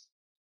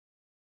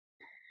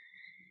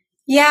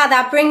 Yeah,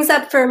 that brings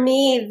up for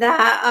me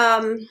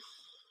the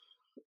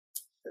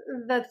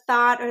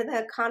thought or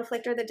the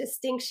conflict or the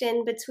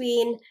distinction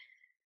between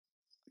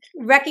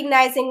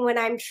recognizing when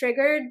I'm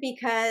triggered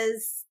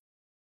because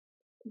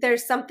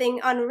there's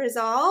something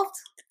unresolved,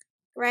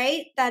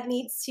 right, that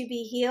needs to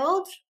be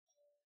healed,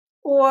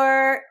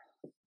 or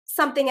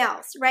something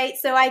else, right?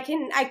 So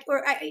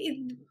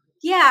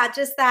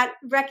just that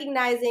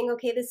recognizing,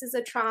 okay, this is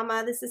a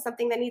trauma, this is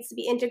something that needs to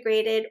be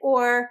integrated,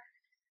 or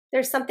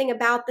there's something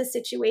about the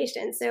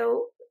situation.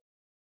 So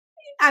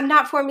I'm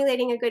not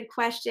formulating a good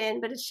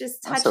question, but it's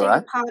just touching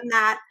upon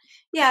that.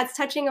 Yeah, it's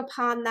touching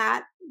upon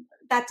that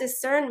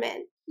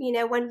discernment.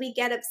 When we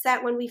get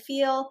upset, when we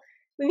feel,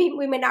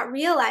 we may not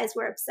realize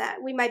we're upset.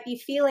 We might be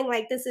feeling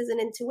like this is an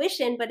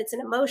intuition, but it's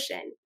an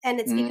emotion. And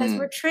it's because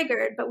we're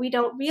triggered, but we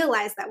don't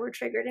realize that we're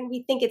triggered and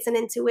we think it's an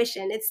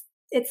intuition.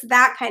 It's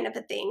that kind of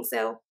a thing.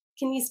 So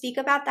can you speak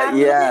about that?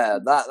 Yeah,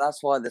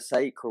 that's why the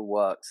sacral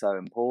work's so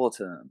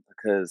important,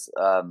 because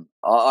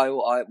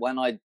I when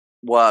I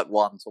work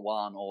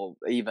one-to-one, or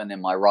even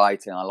in my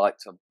writing,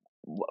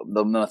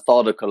 the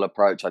methodical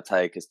approach I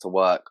take is to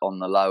work on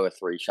the lower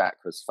three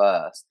chakras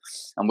first.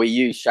 And we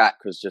use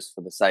chakras just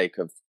for the sake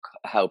of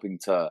helping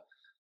to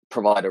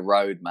provide a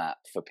roadmap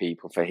for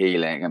people for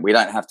healing. And we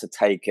don't have to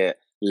take it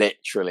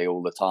literally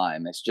all the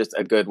time. It's just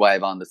a good way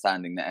of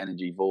understanding the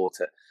energy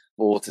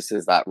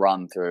vortices that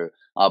run through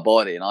our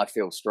body. And I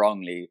feel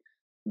strongly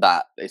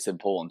that it's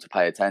important to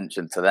pay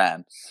attention to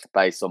them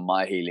based on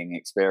my healing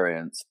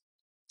experience,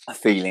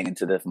 feeling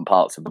into different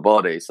parts of the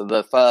body. So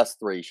the first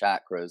three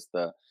chakras,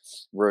 the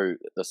root,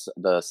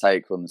 the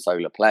sacral, and the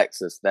solar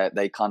plexus,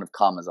 they kind of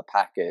come as a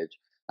package,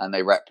 and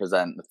they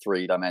represent the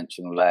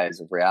three-dimensional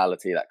layers of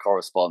reality that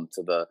correspond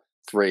to the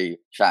three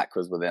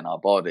chakras within our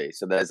body.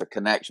 So there's a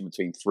connection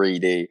between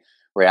 3D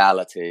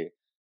reality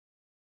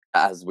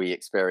as we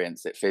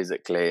experience it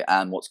physically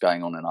and what's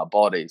going on in our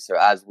body. So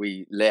as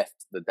we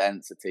lift the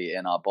density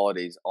in our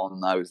bodies on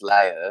those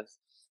layers,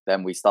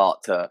 then we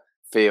start to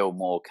feel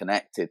more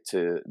connected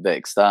to the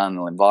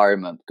external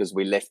environment, because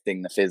we're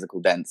lifting the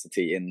physical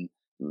density in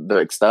the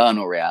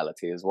external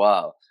reality as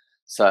well.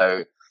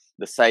 So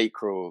the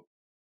sacral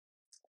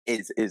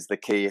is the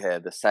key here,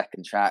 the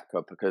second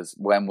chakra, because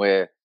when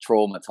we're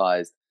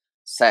traumatized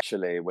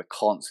sexually, we're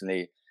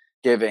constantly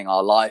giving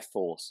our life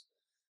force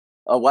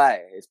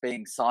away. It's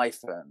being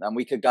siphoned, and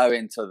we could go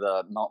into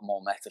the not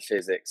more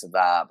metaphysics of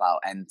that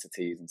about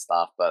entities and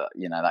stuff, but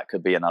that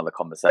could be another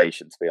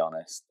conversation, to be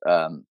honest.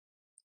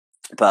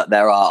 But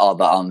there are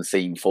other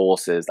unseen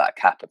forces that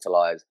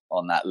capitalize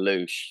on that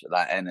loosh,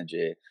 that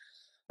energy.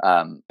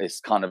 It's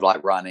kind of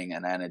like running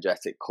an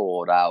energetic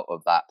cord out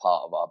of that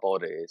part of our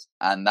bodies,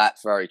 and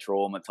that's very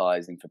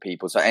traumatizing for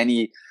people. So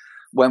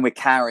when we're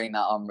carrying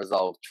that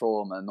unresolved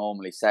trauma,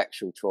 normally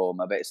sexual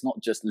trauma, but it's not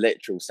just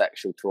literal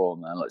sexual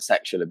trauma, like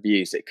sexual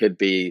abuse. It could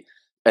be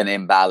an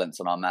imbalance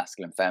in our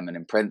masculine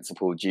feminine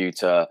principle due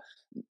to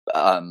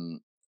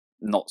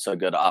not so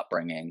good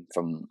upbringing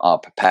from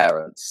our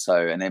parents.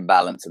 So an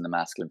imbalance in the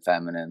masculine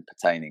feminine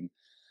pertaining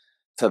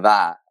to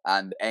that.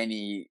 And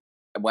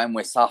when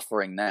we're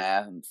suffering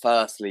there,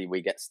 firstly,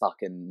 we get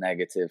stuck in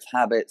negative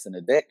habits and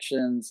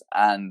addictions.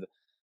 And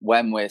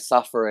when we're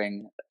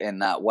suffering in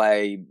that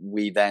way,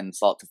 we then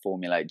start to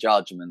formulate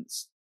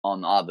judgments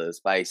on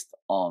others based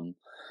on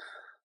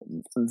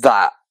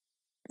that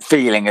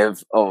feeling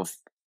of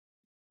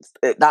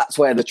that's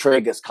where the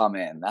triggers come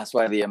in. That's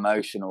where the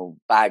emotional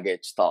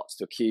baggage starts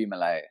to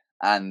accumulate.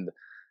 And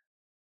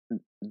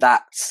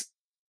that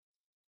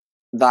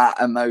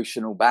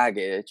emotional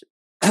baggage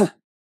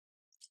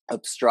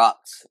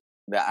obstructs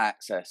the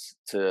access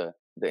to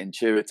the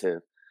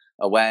intuitive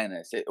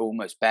awareness. It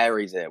almost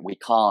buries it. We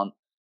can't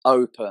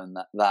open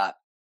that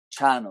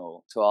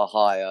channel to our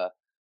higher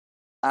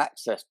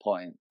access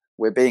point.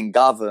 We're being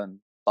governed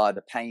by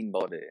the pain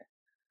body.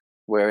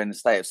 We're in a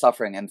state of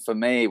suffering. And for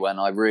me, when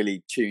I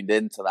really tuned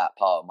into that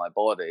part of my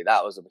body,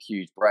 that was a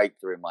huge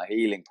breakthrough in my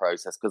healing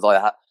process, because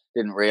I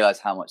didn't realize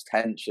how much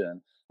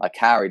tension I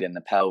carried in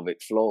the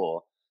pelvic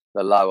floor,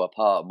 the lower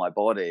part of my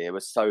body. It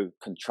was so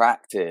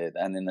contracted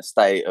and in a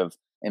state of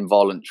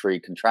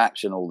involuntary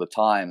contraction all the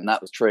time. And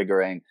that was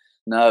triggering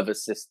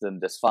nervous system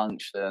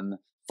dysfunction,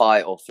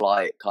 fight or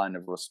flight kind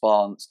of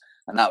response.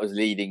 And that was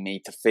leading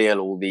me to feel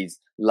all these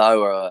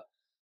lower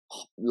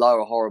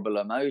horrible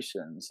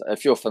emotions.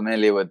 If you're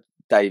familiar with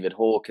David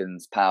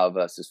Hawkins' power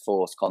versus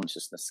force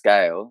consciousness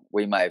scale,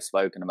 we may have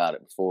spoken about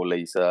it before,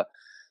 Lisa.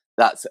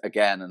 That's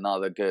again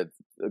another good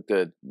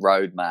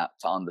roadmap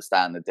to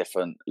understand the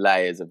different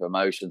layers of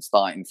emotion,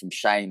 starting from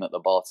shame at the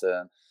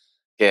bottom,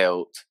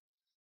 guilt,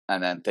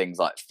 and then things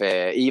like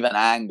fear. Even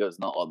anger's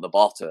not at the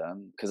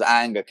bottom, because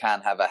anger can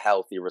have a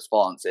healthy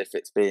response if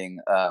it's being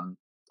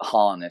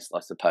harnessed, I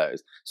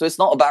suppose. So it's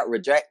not about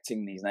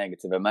rejecting these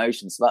negative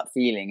emotions, it's about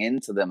feeling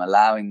into them,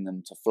 allowing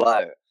them to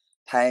flow,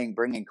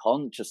 bringing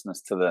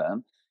consciousness to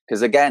them.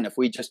 Because again, if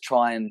we just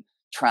try and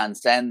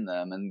transcend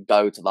them and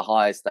go to the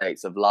higher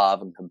states of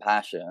love and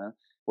compassion,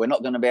 we're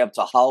not going to be able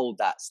to hold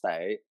that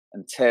state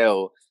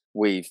until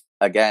we've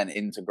again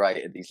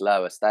integrated these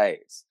lower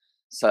states.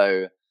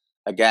 So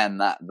again,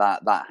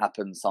 that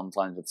happens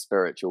sometimes with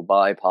spiritual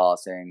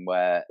bypassing,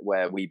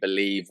 where we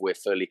believe we're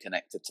fully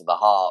connected to the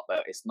heart,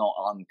 but it's not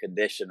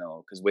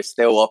unconditional, because we're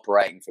still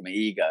operating from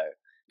ego,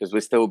 because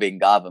we're still being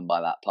governed by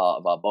that part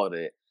of our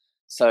body.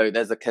 So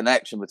there's a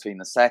connection between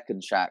the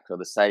second chakra,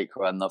 the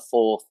sacral, and the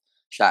fourth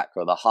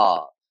chakra, the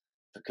heart,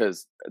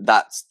 because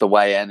that's the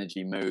way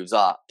energy moves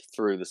up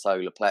through the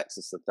solar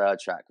plexus, the third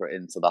chakra,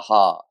 into the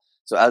heart.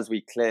 So as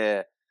we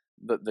clear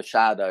the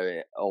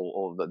shadow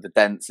or the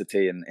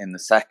density in the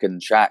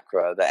second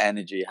chakra, the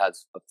energy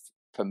has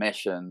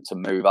permission to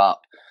move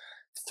up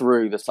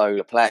through the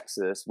solar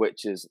plexus,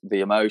 which is the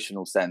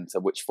emotional center,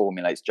 which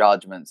formulates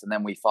judgments. And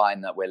then we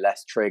find that we're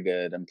less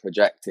triggered and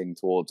projecting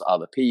towards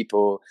other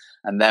people.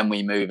 And then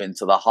we move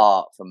into the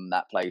heart from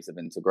that place of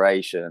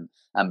integration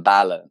and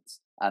balance.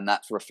 And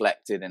that's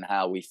reflected in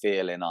how we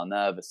feel in our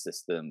nervous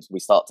systems. We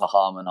start to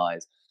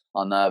harmonize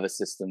our nervous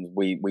systems.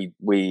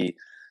 We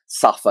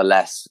suffer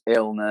less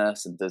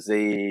illness and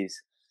disease.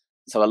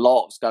 So a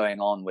lot's going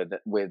on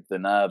with the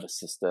nervous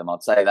system.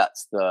 I'd say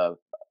that's the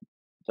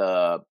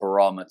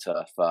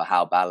barometer for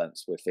how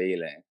balanced we're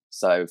feeling.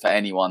 So for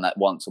anyone that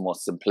wants a more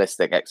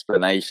simplistic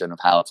explanation of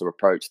how to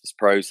approach this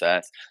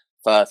process,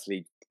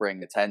 firstly,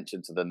 bring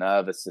attention to the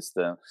nervous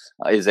system.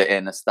 Is it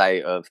in a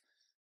state of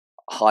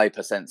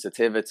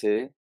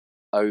hypersensitivity,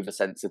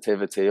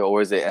 oversensitivity,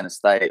 or is it in a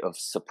state of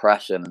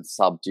suppression and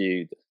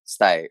subdued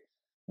state?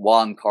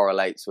 One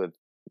correlates with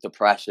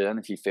depression,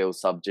 if you feel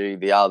subdued,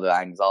 the other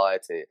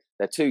anxiety.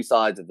 They're two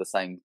sides of the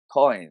same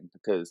coin,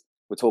 because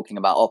we're talking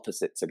about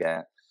opposites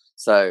again.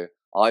 So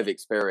I've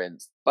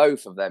experienced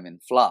both of them in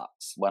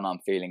flux when I'm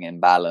feeling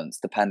imbalanced,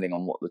 depending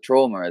on what the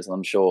trauma is. And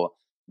I'm sure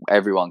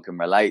everyone can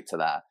relate to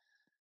that.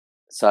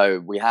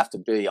 So we have to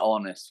be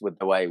honest with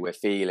the way we're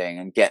feeling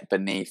and get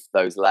beneath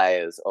those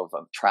layers of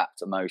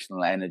trapped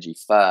emotional energy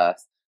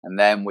first. And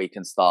then we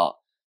can start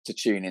to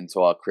tune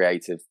into our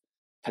creative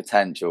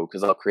potential,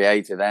 because our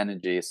creative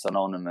energy is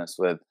synonymous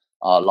with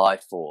our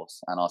life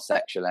force and our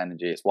sexual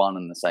energy. It's one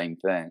and the same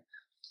thing.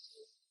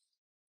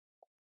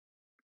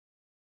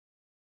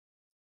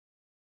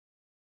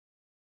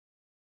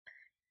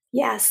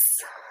 Yes.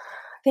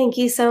 Thank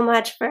you so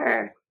much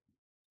for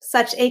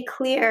such a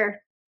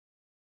clear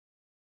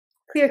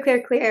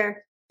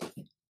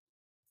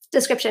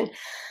description.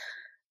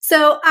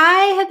 So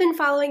I have been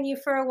following you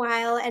for a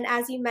while, and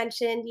as you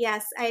mentioned,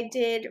 yes, I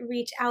did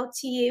reach out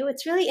to you.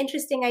 It's really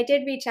interesting. I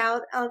did reach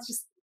out.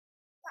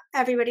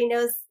 Everybody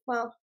knows,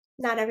 well,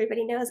 not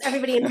everybody knows.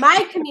 Everybody in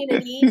my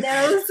community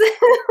knows.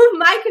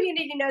 My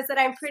community knows that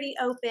I'm pretty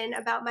open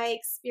about my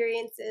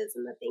experiences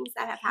and the things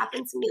that have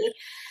happened to me.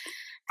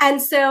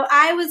 And so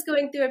I was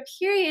going through a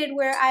period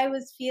where I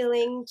was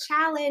feeling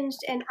challenged,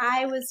 and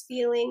I was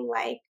feeling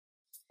like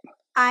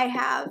I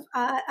have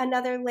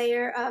another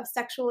layer of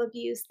sexual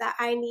abuse that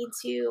I need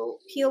to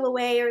peel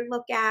away or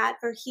look at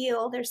or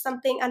heal. There's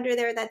something under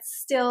there that's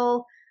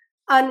still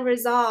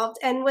unresolved.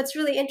 And what's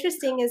really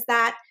interesting is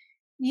that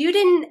you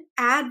didn't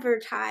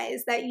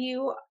advertise that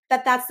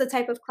that's the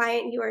type of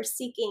client you are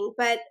seeking,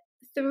 but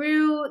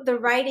through the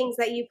writings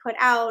that you put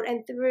out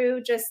and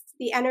through just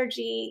the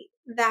energy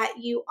that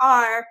you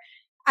are,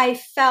 I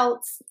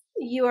felt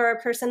you are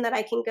a person that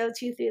I can go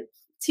to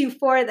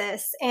for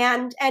this.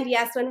 And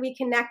yes, when we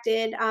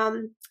connected,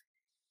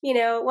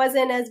 it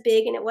wasn't as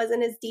big and it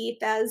wasn't as deep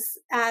as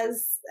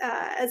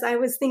I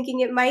was thinking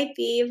it might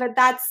be, but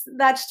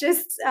that's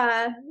just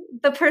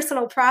the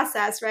personal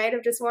process, right?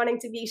 Of just wanting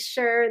to be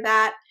sure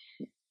that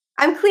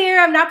I'm clear,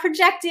 I'm not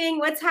projecting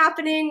what's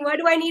happening, what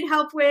do I need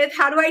help with,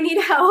 how do I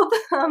need help?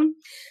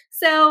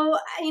 So,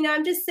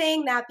 I'm just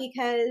saying that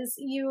because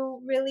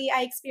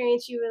I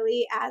experience you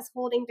really as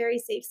holding very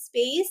safe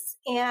space,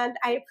 and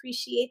I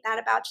appreciate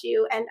that about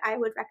you, and I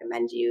would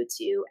recommend you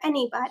to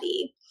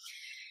anybody.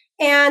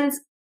 And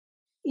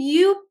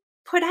you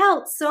put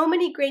out so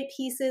many great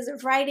pieces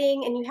of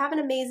writing, and you have an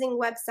amazing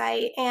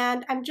website,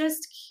 and I'm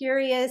just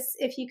curious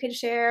if you could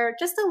share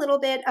just a little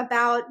bit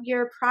about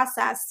your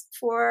process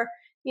for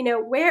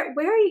where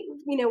are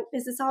you,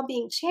 is this all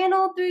being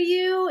channeled through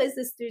you? Is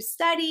this through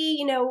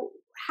study?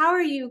 How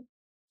are you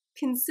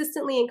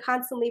consistently and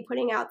constantly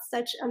putting out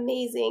such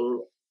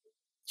amazing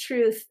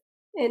truth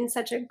in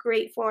such a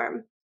great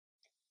form?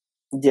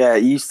 Yeah,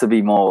 it used to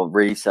be more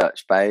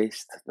research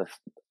based.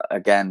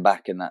 Again,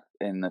 back in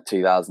the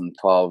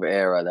 2012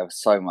 era, there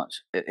was so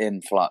much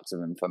influx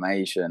of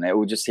information. It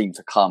all just seemed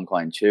to come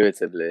quite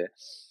intuitively.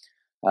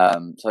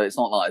 So it's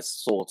not like I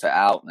sought it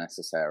out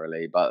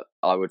necessarily, but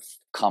I would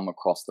come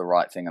across the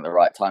right thing at the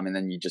right time, and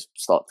then you just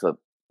start to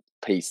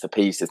piece the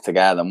pieces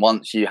together. And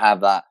once you have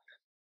that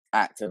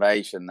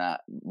activation,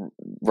 that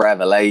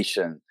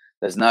revelation,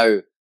 there's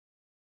no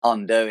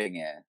undoing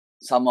it.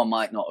 Someone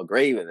might not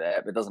agree with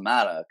it, but it doesn't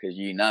matter because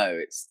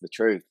it's the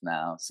truth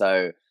now.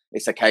 So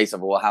it's a case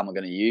of, well, how am I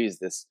going to use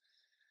this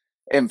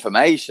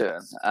information?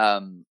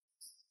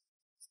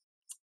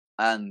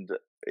 And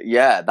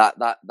yeah,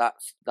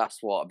 that's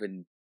what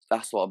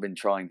I've been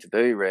trying to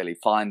do, really.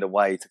 Find a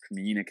way to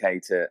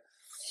communicate it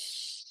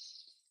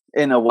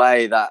in a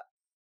way that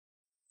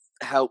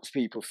helps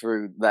people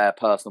through their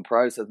personal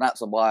process. And that's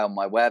why on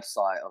my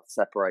website I've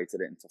separated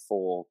it into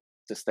 4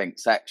 distinct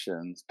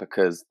sections,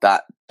 because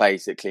that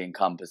basically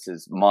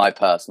encompasses my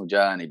personal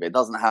journey, but it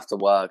doesn't have to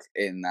work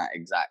in that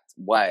exact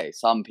way.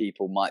 Some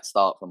people might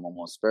start from a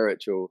more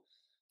spiritual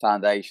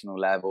foundational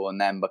level and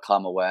then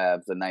become aware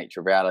of the nature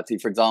of reality.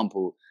 For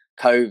example,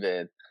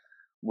 COVID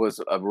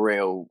was a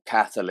real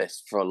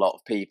catalyst for a lot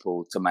of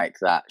people to make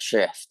that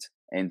shift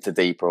into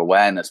deeper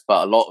awareness,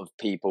 but a lot of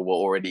people were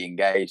already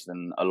engaged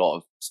in a lot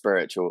of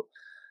spiritual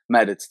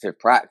meditative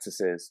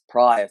practices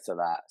prior to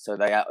that, so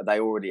they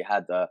already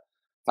had the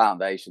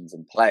foundations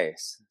in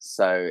place.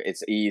 So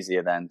it's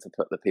easier then to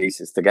put the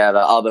pieces together.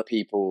 Other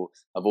people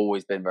have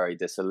always been very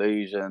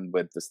disillusioned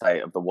with the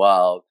state of the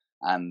world,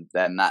 and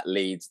then that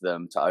leads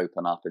them to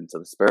open up into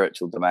the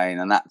spiritual domain,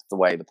 and that's the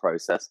way the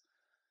process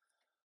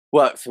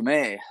worked for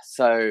me.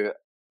 So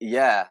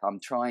yeah, I'm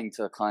trying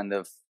to kind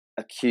of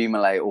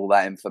accumulate all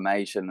that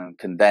information and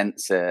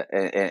condense it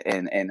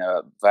in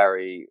a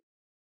very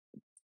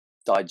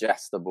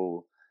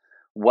digestible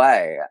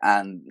way.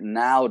 And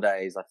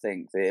nowadays I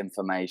think the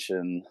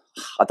information,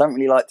 I don't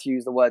really like to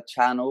use the word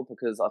channel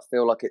because I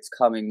feel like it's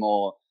coming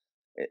more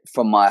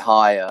from my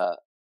higher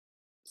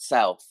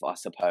self, I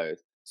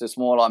suppose. So it's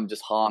more I'm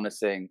just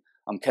harnessing,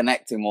 I'm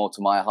connecting more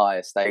to my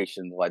higher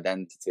stations of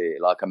identity,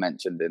 like I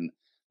mentioned in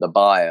the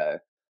bio.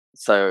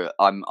 So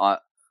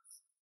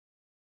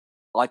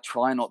I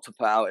try not to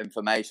put out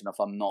information if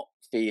I'm not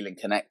feeling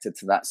connected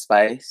to that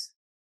space.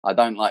 I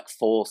don't like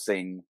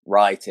forcing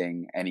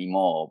writing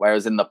anymore.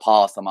 Whereas in the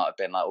past, I might have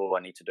been like, oh,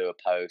 I need to do a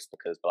post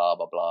because blah,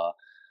 blah, blah.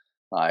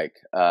 But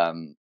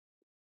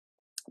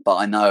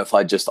I know if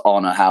I just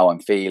honor how I'm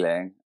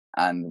feeling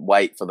and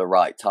wait for the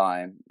right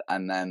time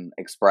and then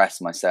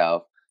express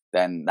myself,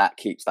 then that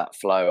keeps that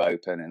flow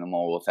open in a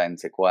more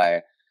authentic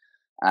way.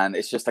 And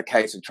it's just a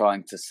case of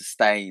trying to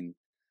sustain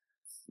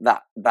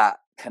that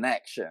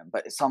connection,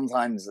 but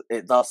sometimes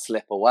it does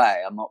slip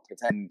away. I'm not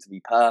pretending to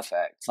be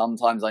perfect.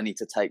 Sometimes I need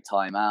to take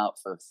time out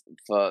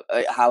for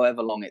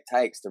however long it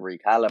takes to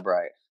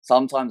recalibrate.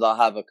 Sometimes I'll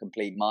have a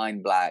complete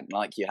mind blank,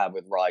 like you have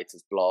with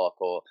writer's block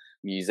or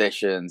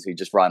musicians who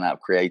just run out of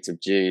creative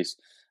juice,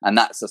 And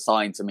that's a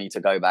sign to me to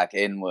go back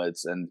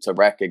inwards and to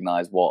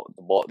recognize what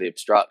the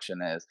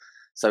obstruction is.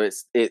 So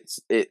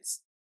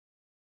it's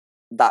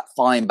that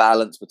fine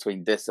balance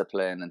between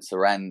discipline and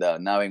surrender,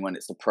 knowing when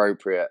it's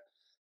appropriate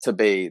to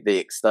be the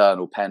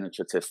external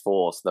penetrative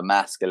force, the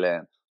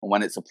masculine, and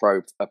when it's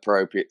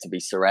appropriate to be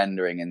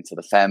surrendering into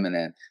the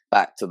feminine,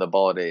 back to the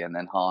body, and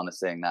then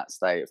harnessing that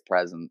state of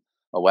present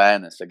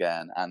awareness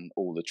again, and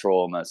all the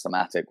trauma,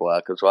 somatic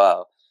work as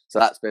well. So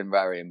that's been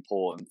very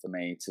important for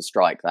me, to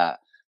strike that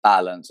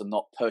balance and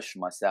not push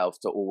myself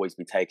to always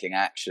be taking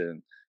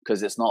action,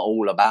 because it's not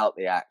all about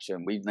the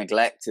action. We've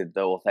neglected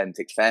the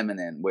authentic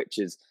feminine, which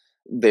is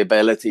the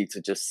ability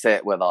to just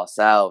sit with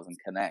ourselves and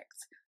connect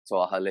to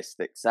our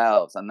holistic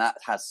selves. And that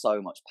has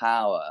so much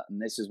power.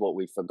 And this is what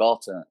we've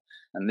forgotten.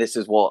 And this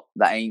is what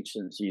the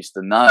ancients used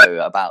to know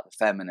about the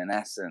feminine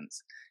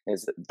essence,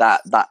 is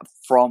that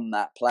from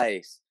that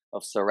place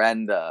of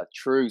surrender,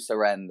 true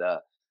surrender,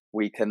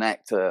 we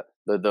connect to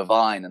the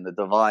divine, and the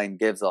divine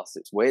gives us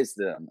its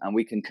wisdom, and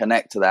we can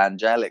connect to the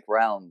angelic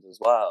realms as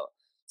well.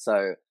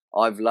 So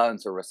I've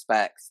learned to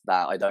respect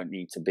that I don't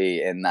need to be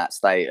in that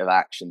state of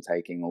action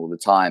taking all the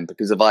time,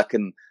 because if I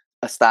can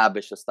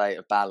establish a state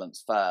of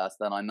balance first,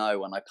 then I know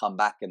when I come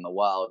back in the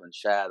world and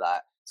share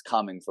that, it's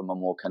coming from a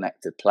more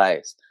connected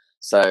place.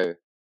 So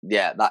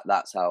yeah,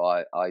 that's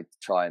how I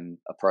try and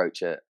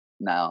approach it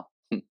now.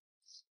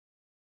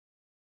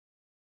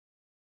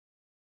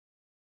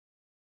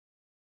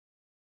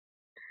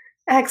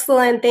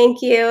 Excellent.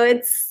 Thank you.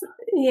 It's,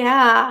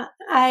 yeah,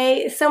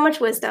 so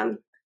much wisdom,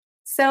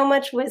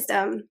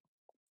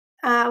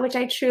 which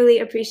I truly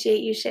appreciate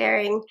you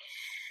sharing.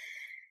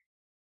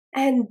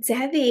 And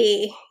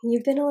Debbie,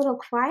 you've been a little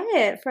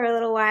quiet for a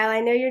little while. I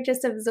know you're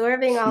just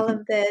absorbing all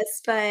of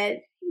this, but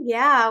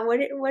yeah,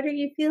 what are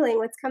you feeling?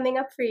 What's coming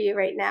up for you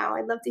right now?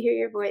 I'd love to hear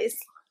your voice.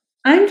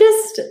 I'm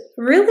just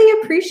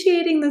really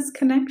appreciating this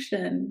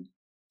connection.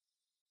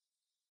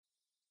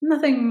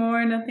 Nothing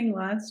more, nothing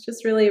less,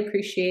 just really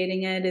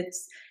appreciating it.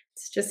 It's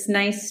just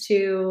nice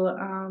to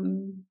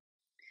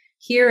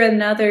hear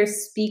another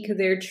speak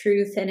their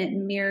truth, and it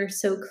mirrors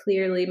so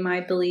clearly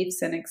my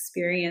beliefs and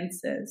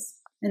experiences.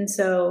 And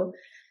so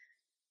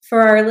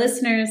for our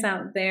listeners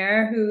out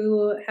there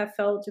who have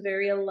felt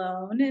very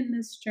alone in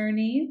this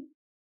journey,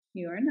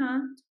 you are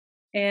not.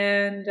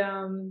 And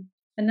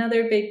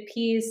another big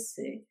piece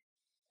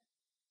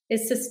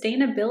is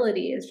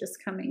sustainability is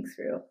just coming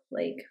through,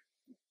 like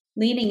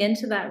leaning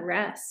into that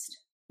rest,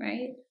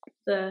 right?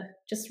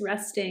 Just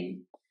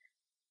resting.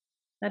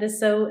 That is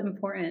so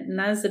important. And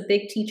that is a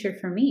big teacher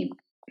for me,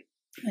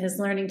 is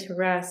learning to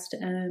rest.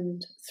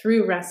 And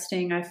through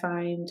resting, I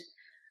find,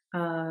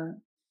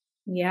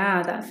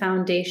 that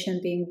foundation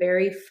being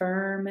very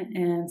firm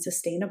and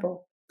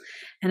sustainable.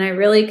 And I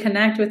really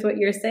connect with what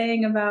you're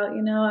saying about,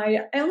 I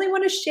only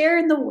want to share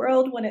in the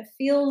world when it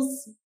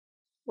feels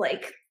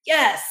like,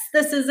 yes,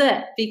 this is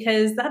it,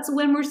 because that's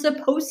when we're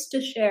supposed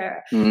to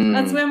share.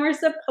 That's when we're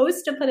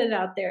supposed to put it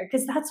out there,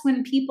 because that's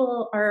when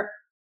people are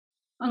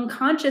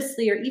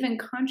unconsciously or even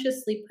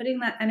consciously putting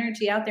that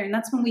energy out there. And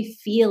that's when we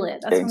feel it.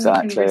 That's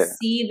when we can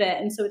receive it.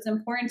 And so it's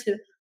important to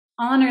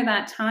honor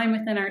that time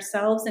within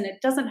ourselves. And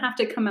it doesn't have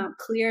to come out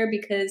clear,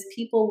 because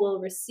people will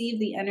receive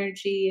the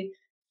energy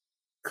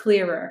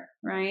clearer,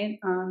 right?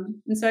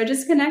 And so I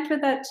just connect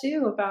with that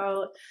too,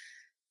 about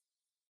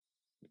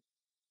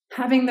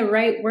having the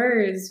right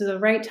words, the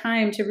right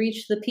time to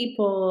reach the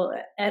people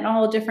at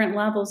all different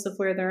levels of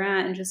where they're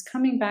at, and just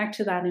coming back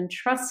to that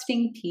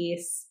entrusting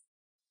piece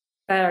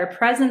that our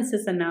presence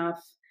is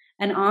enough,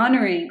 and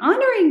honoring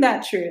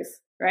that truth,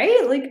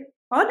 right? Like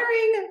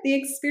honoring the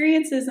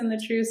experiences and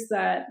the truths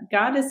that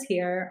God is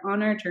here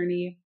on our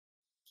journey.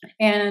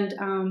 And,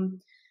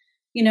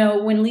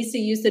 when Lisa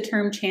used the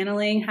term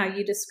channeling, how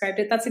you described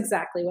it, that's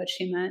exactly what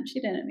she meant.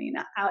 She didn't mean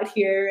out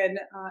here.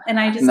 And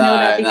I just know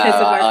that because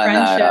of our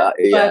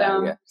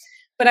friendship.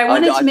 But I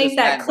wanted to make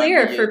that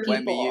clear for people.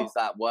 When we use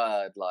that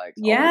word, like,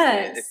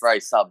 yes, it's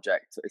very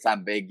subject. It's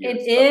ambiguous.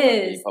 It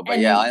is. People, but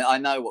I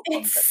know what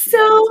context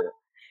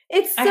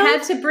it's so I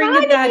had to bring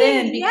that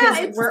in,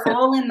 because we're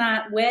all in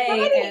that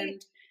way.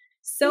 And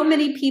so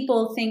many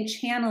people think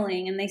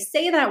channeling, and they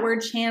say that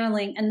word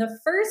channeling, and the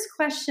first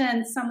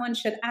question someone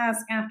should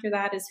ask after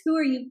that is, who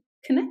are you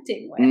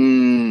connecting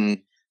with?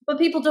 But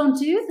people don't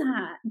do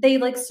that. They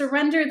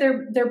surrender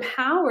their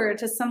power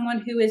to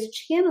someone who is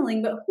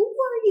channeling, but who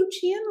are you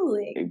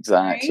channeling?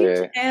 Exactly.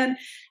 Right? And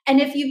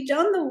if you've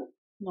done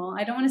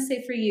I don't want to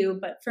say for you,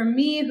 but for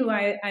me, who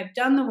I've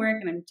done the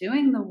work and I'm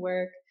doing the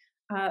work,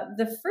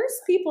 the first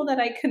people that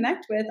I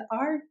connect with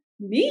are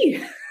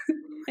me.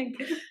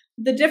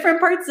 The different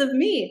parts of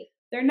me.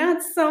 They're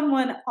not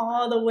someone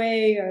all the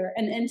way, or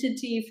an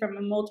entity from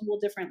a multiple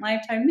different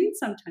lifetime. I mean,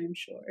 sometimes,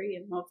 sure,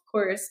 of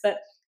course, but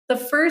the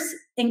first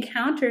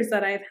encounters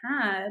that I've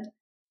had,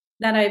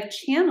 that I've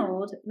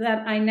channeled,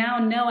 that I now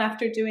know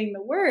after doing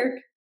the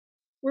work,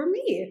 were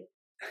me.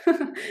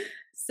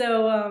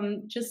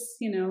 So just,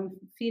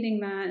 feeding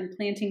that and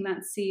planting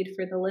that seed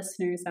for the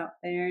listeners out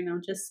there. And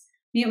I'll just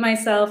mute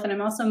myself, and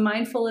I'm also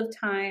mindful of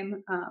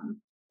time.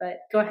 But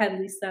go ahead,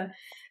 Lisa.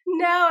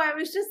 No, I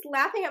was just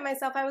laughing at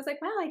myself. I was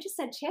like, wow, I just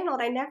said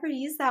channeled. I never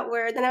used that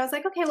word. And I was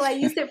like, okay, well, I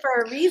used it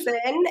for a reason.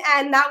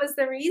 And that was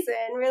the reason,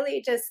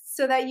 really, just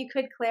so that you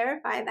could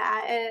clarify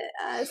that.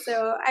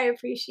 So I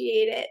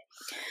appreciate it.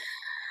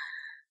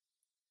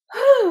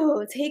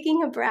 Whew,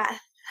 taking a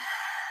breath.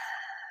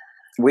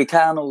 We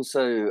can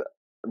also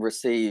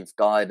receive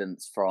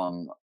guidance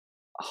from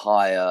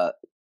higher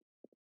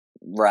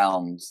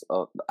realms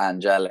of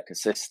angelic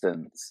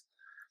assistance,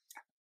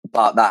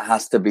 but that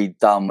has to be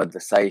done with the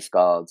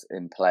safeguards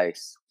in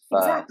place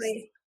first.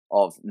 Exactly.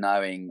 Of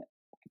knowing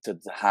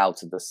how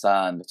to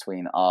discern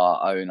between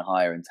our own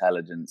higher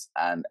intelligence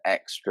and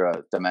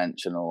extra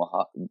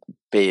dimensional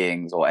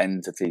beings or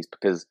entities,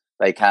 because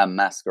they can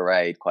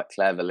masquerade quite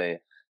cleverly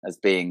as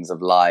beings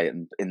of light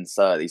and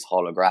insert these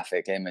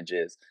holographic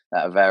images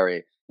that are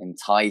very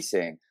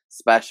enticing,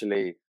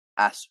 especially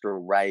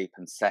astral rape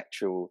and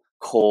sexual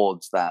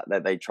cords that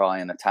they try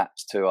and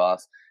attach to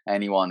us.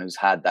 Anyone who's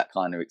had that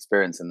kind of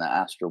experience in the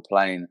astral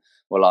plane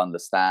will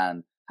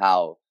understand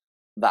how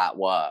that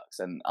works,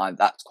 and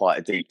that's quite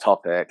a deep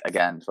topic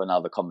again for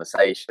another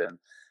conversation.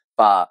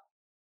 But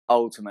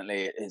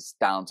ultimately, it's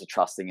down to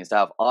trusting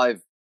yourself.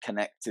 I've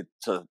connected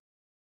to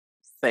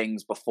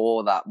things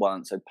before that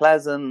weren't so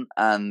pleasant,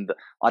 and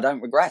I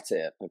don't regret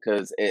it,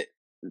 because it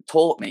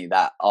taught me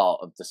that art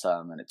of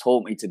discernment. It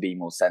taught me to be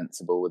more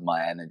sensible with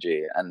my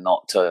energy and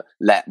not to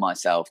let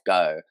myself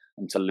go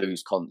and to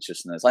lose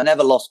consciousness. I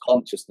never lost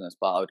consciousness,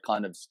 but I would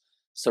kind of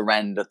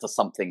surrender to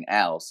something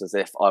else, as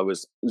if I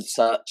was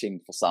searching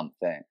for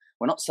something.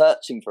 We're not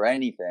searching for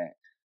anything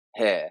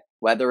here,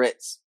 whether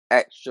it's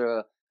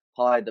extra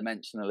high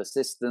dimensional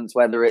assistance,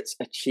 whether it's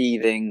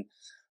achieving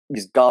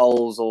these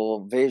goals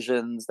or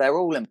visions. They're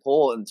all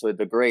important to a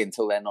degree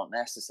until they're not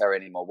necessary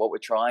anymore. What we're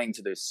trying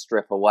to do is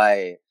strip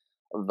away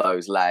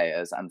those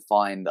layers and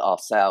find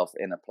ourselves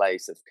in a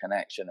place of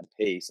connection and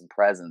peace and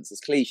presence, as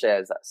cliche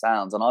as that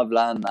sounds. And I've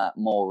learned that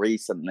more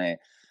recently,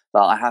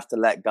 that I have to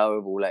let go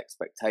of all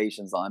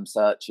expectations that I'm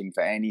searching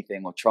for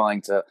anything or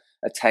trying to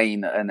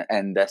attain an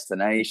end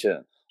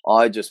destination.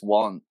 I just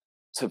want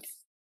to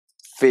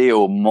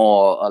feel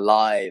more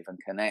alive and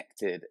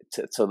connected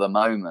to the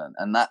moment.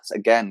 And that's,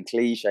 again,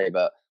 cliche,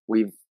 but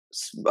we've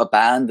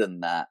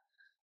abandoned that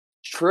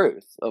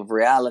truth of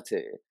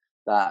reality,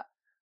 that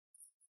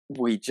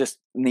we just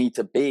need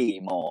to be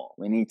more.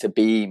 We need to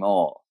be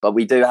more, but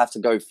we do have to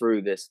go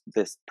through this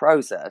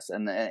process,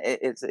 and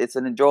it's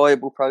an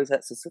enjoyable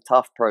process. It's a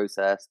tough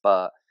process,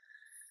 but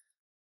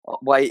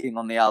waiting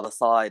on the other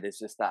side is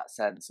just that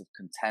sense of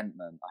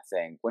contentment. I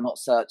think we're not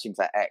searching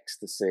for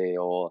ecstasy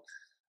or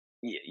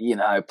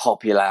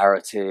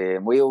popularity,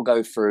 and we all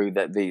go through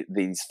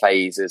these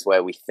phases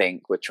where we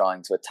think we're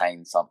trying to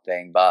attain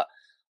something, but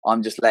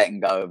I'm just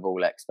letting go of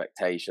all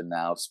expectation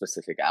now of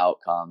specific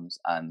outcomes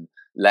and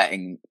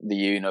letting the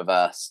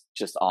universe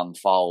just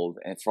unfold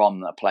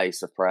from a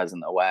place of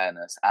present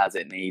awareness as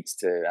it needs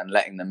to, and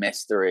letting the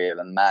mystery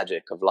and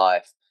magic of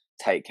life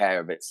take care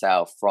of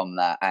itself from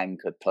that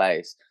anchored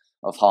place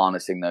of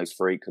harnessing those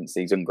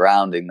frequencies and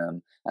grounding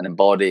them and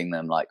embodying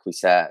them, like we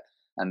said.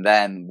 And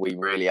then we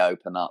really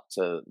open up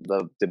to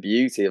the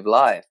beauty of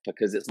life,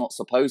 because it's not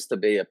supposed to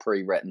be a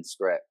pre-written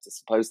script. It's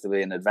supposed to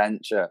be an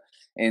adventure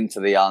into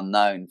the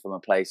unknown from a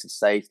place of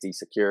safety,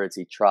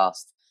 security,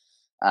 trust,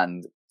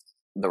 and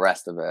the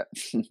rest of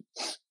it.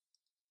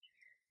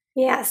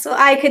 Yeah, so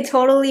I could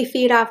totally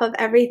feed off of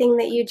everything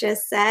that you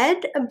just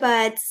said,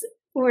 but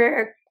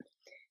we're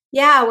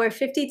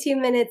 52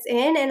 minutes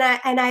in, and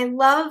I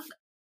love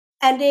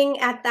ending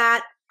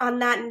on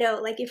that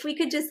note. Like, if we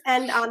could just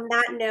end on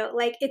that note,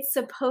 like, it's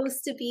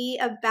supposed to be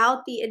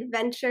about the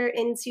adventure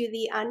into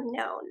the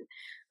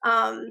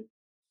unknown.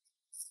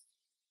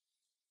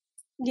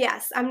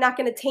 Yes, I'm not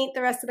going to taint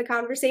the rest of the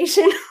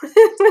conversation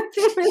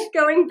with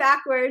going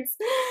backwards.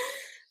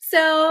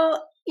 So,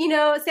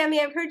 Sammy,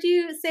 I've heard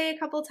you say a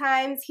couple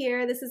times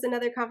here, this is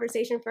another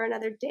conversation for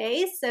another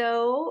day.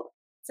 So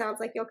sounds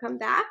like you'll come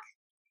back.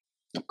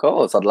 Of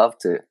course, I'd love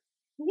to.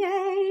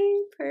 Yay,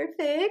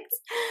 perfect.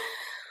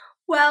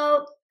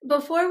 Well,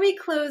 before we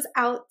close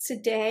out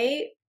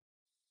today,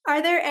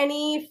 are there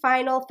any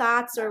final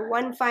thoughts or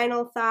one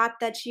final thought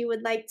that you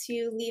would like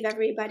to leave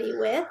everybody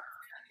with?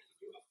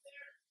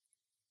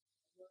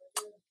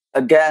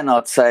 Again,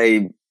 I'd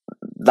say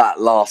that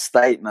last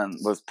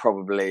statement was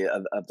probably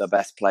the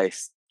best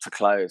place to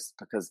close,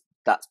 because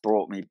that's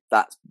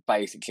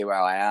basically where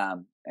I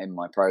am in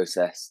my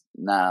process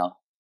now.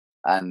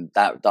 And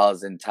that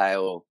does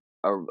entail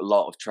a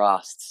lot of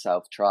trust,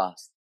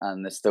 self-trust,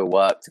 and there's still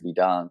work to be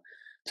done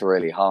to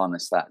really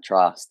harness that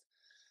trust.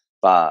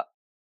 But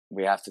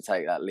we have to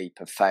take that leap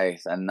of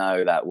faith and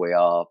know that we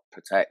are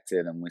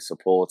protected and we're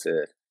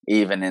supported.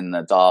 Even in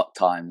the dark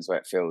times where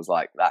it feels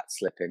like that's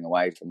slipping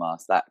away from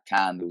us, that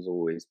candle's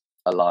always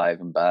alive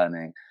and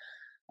burning.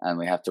 And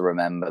we have to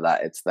remember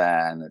that it's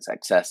there and it's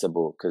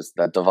accessible, because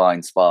the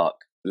divine spark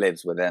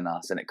lives within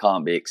us and it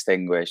can't be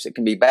extinguished. It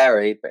can be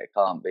buried, but it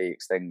can't be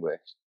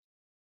extinguished.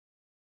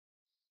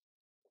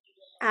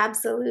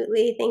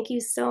 Absolutely. Thank you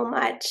so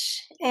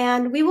much.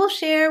 And we will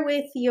share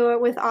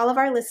with all of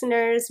our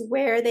listeners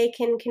where they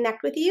can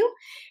connect with you.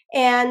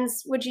 And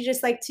would you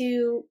just like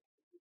to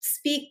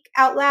speak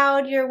out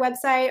loud your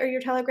website or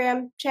your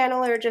Telegram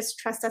channel, or just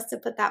trust us to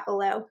put that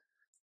below?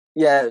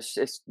 Yeah,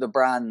 it's the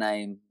brand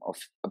name of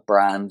a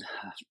brand.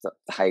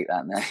 I hate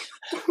that name.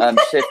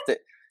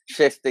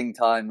 Shifting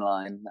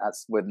Timeline.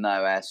 That's with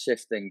no S.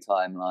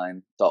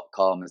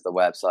 Shiftingtimeline.com is the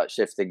website.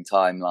 Shifting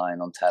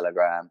Timeline on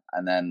Telegram.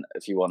 And then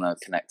if you want to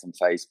connect on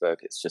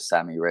Facebook, it's just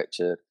Sammy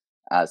Richard,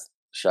 as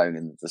shown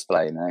in the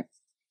display name.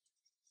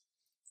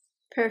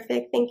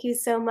 Perfect. Thank you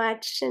so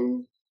much.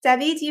 And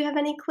Debbie, do you have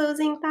any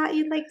closing thought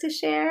you'd like to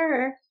share?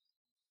 Or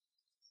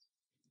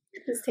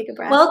just take a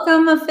breath.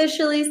 Welcome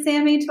officially,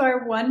 Sammy, to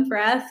our One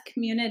Breath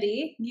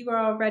community. You were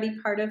already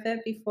part of it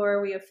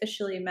before we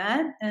officially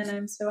met, and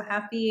I'm so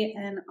happy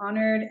and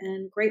honored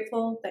and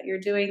grateful that you're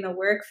doing the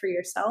work for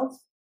yourself,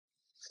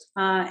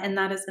 and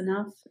that is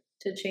enough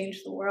to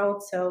change the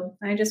world. So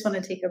I just want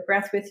to take a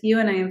breath with you,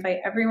 and I invite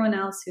everyone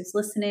else who's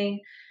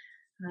listening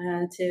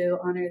to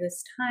honor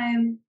this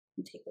time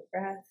and take a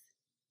breath.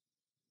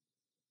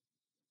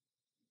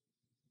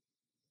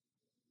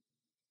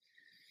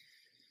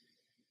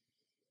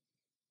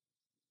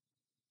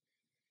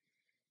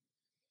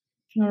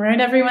 All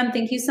right, everyone.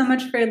 Thank you so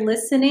much for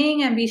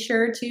listening, and be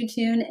sure to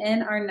tune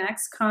in our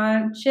next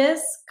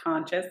conscious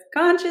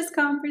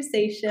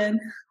conversation.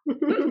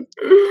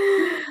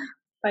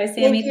 Bye,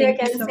 Sammy.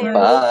 Thank you so much.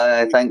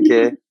 Bye. Thank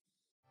you.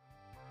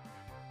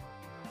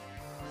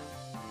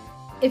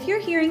 If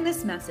you're hearing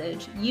this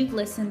message, you've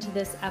listened to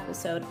this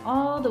episode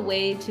all the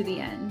way to the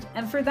end.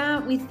 And for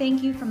that, we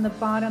thank you from the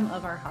bottom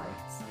of our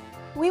hearts.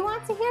 We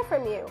want to hear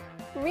from you.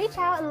 Reach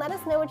out and let us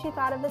know what you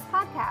thought of this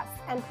podcast.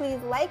 And please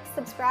like,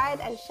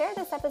 subscribe, and share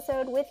this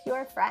episode with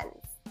your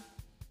friends.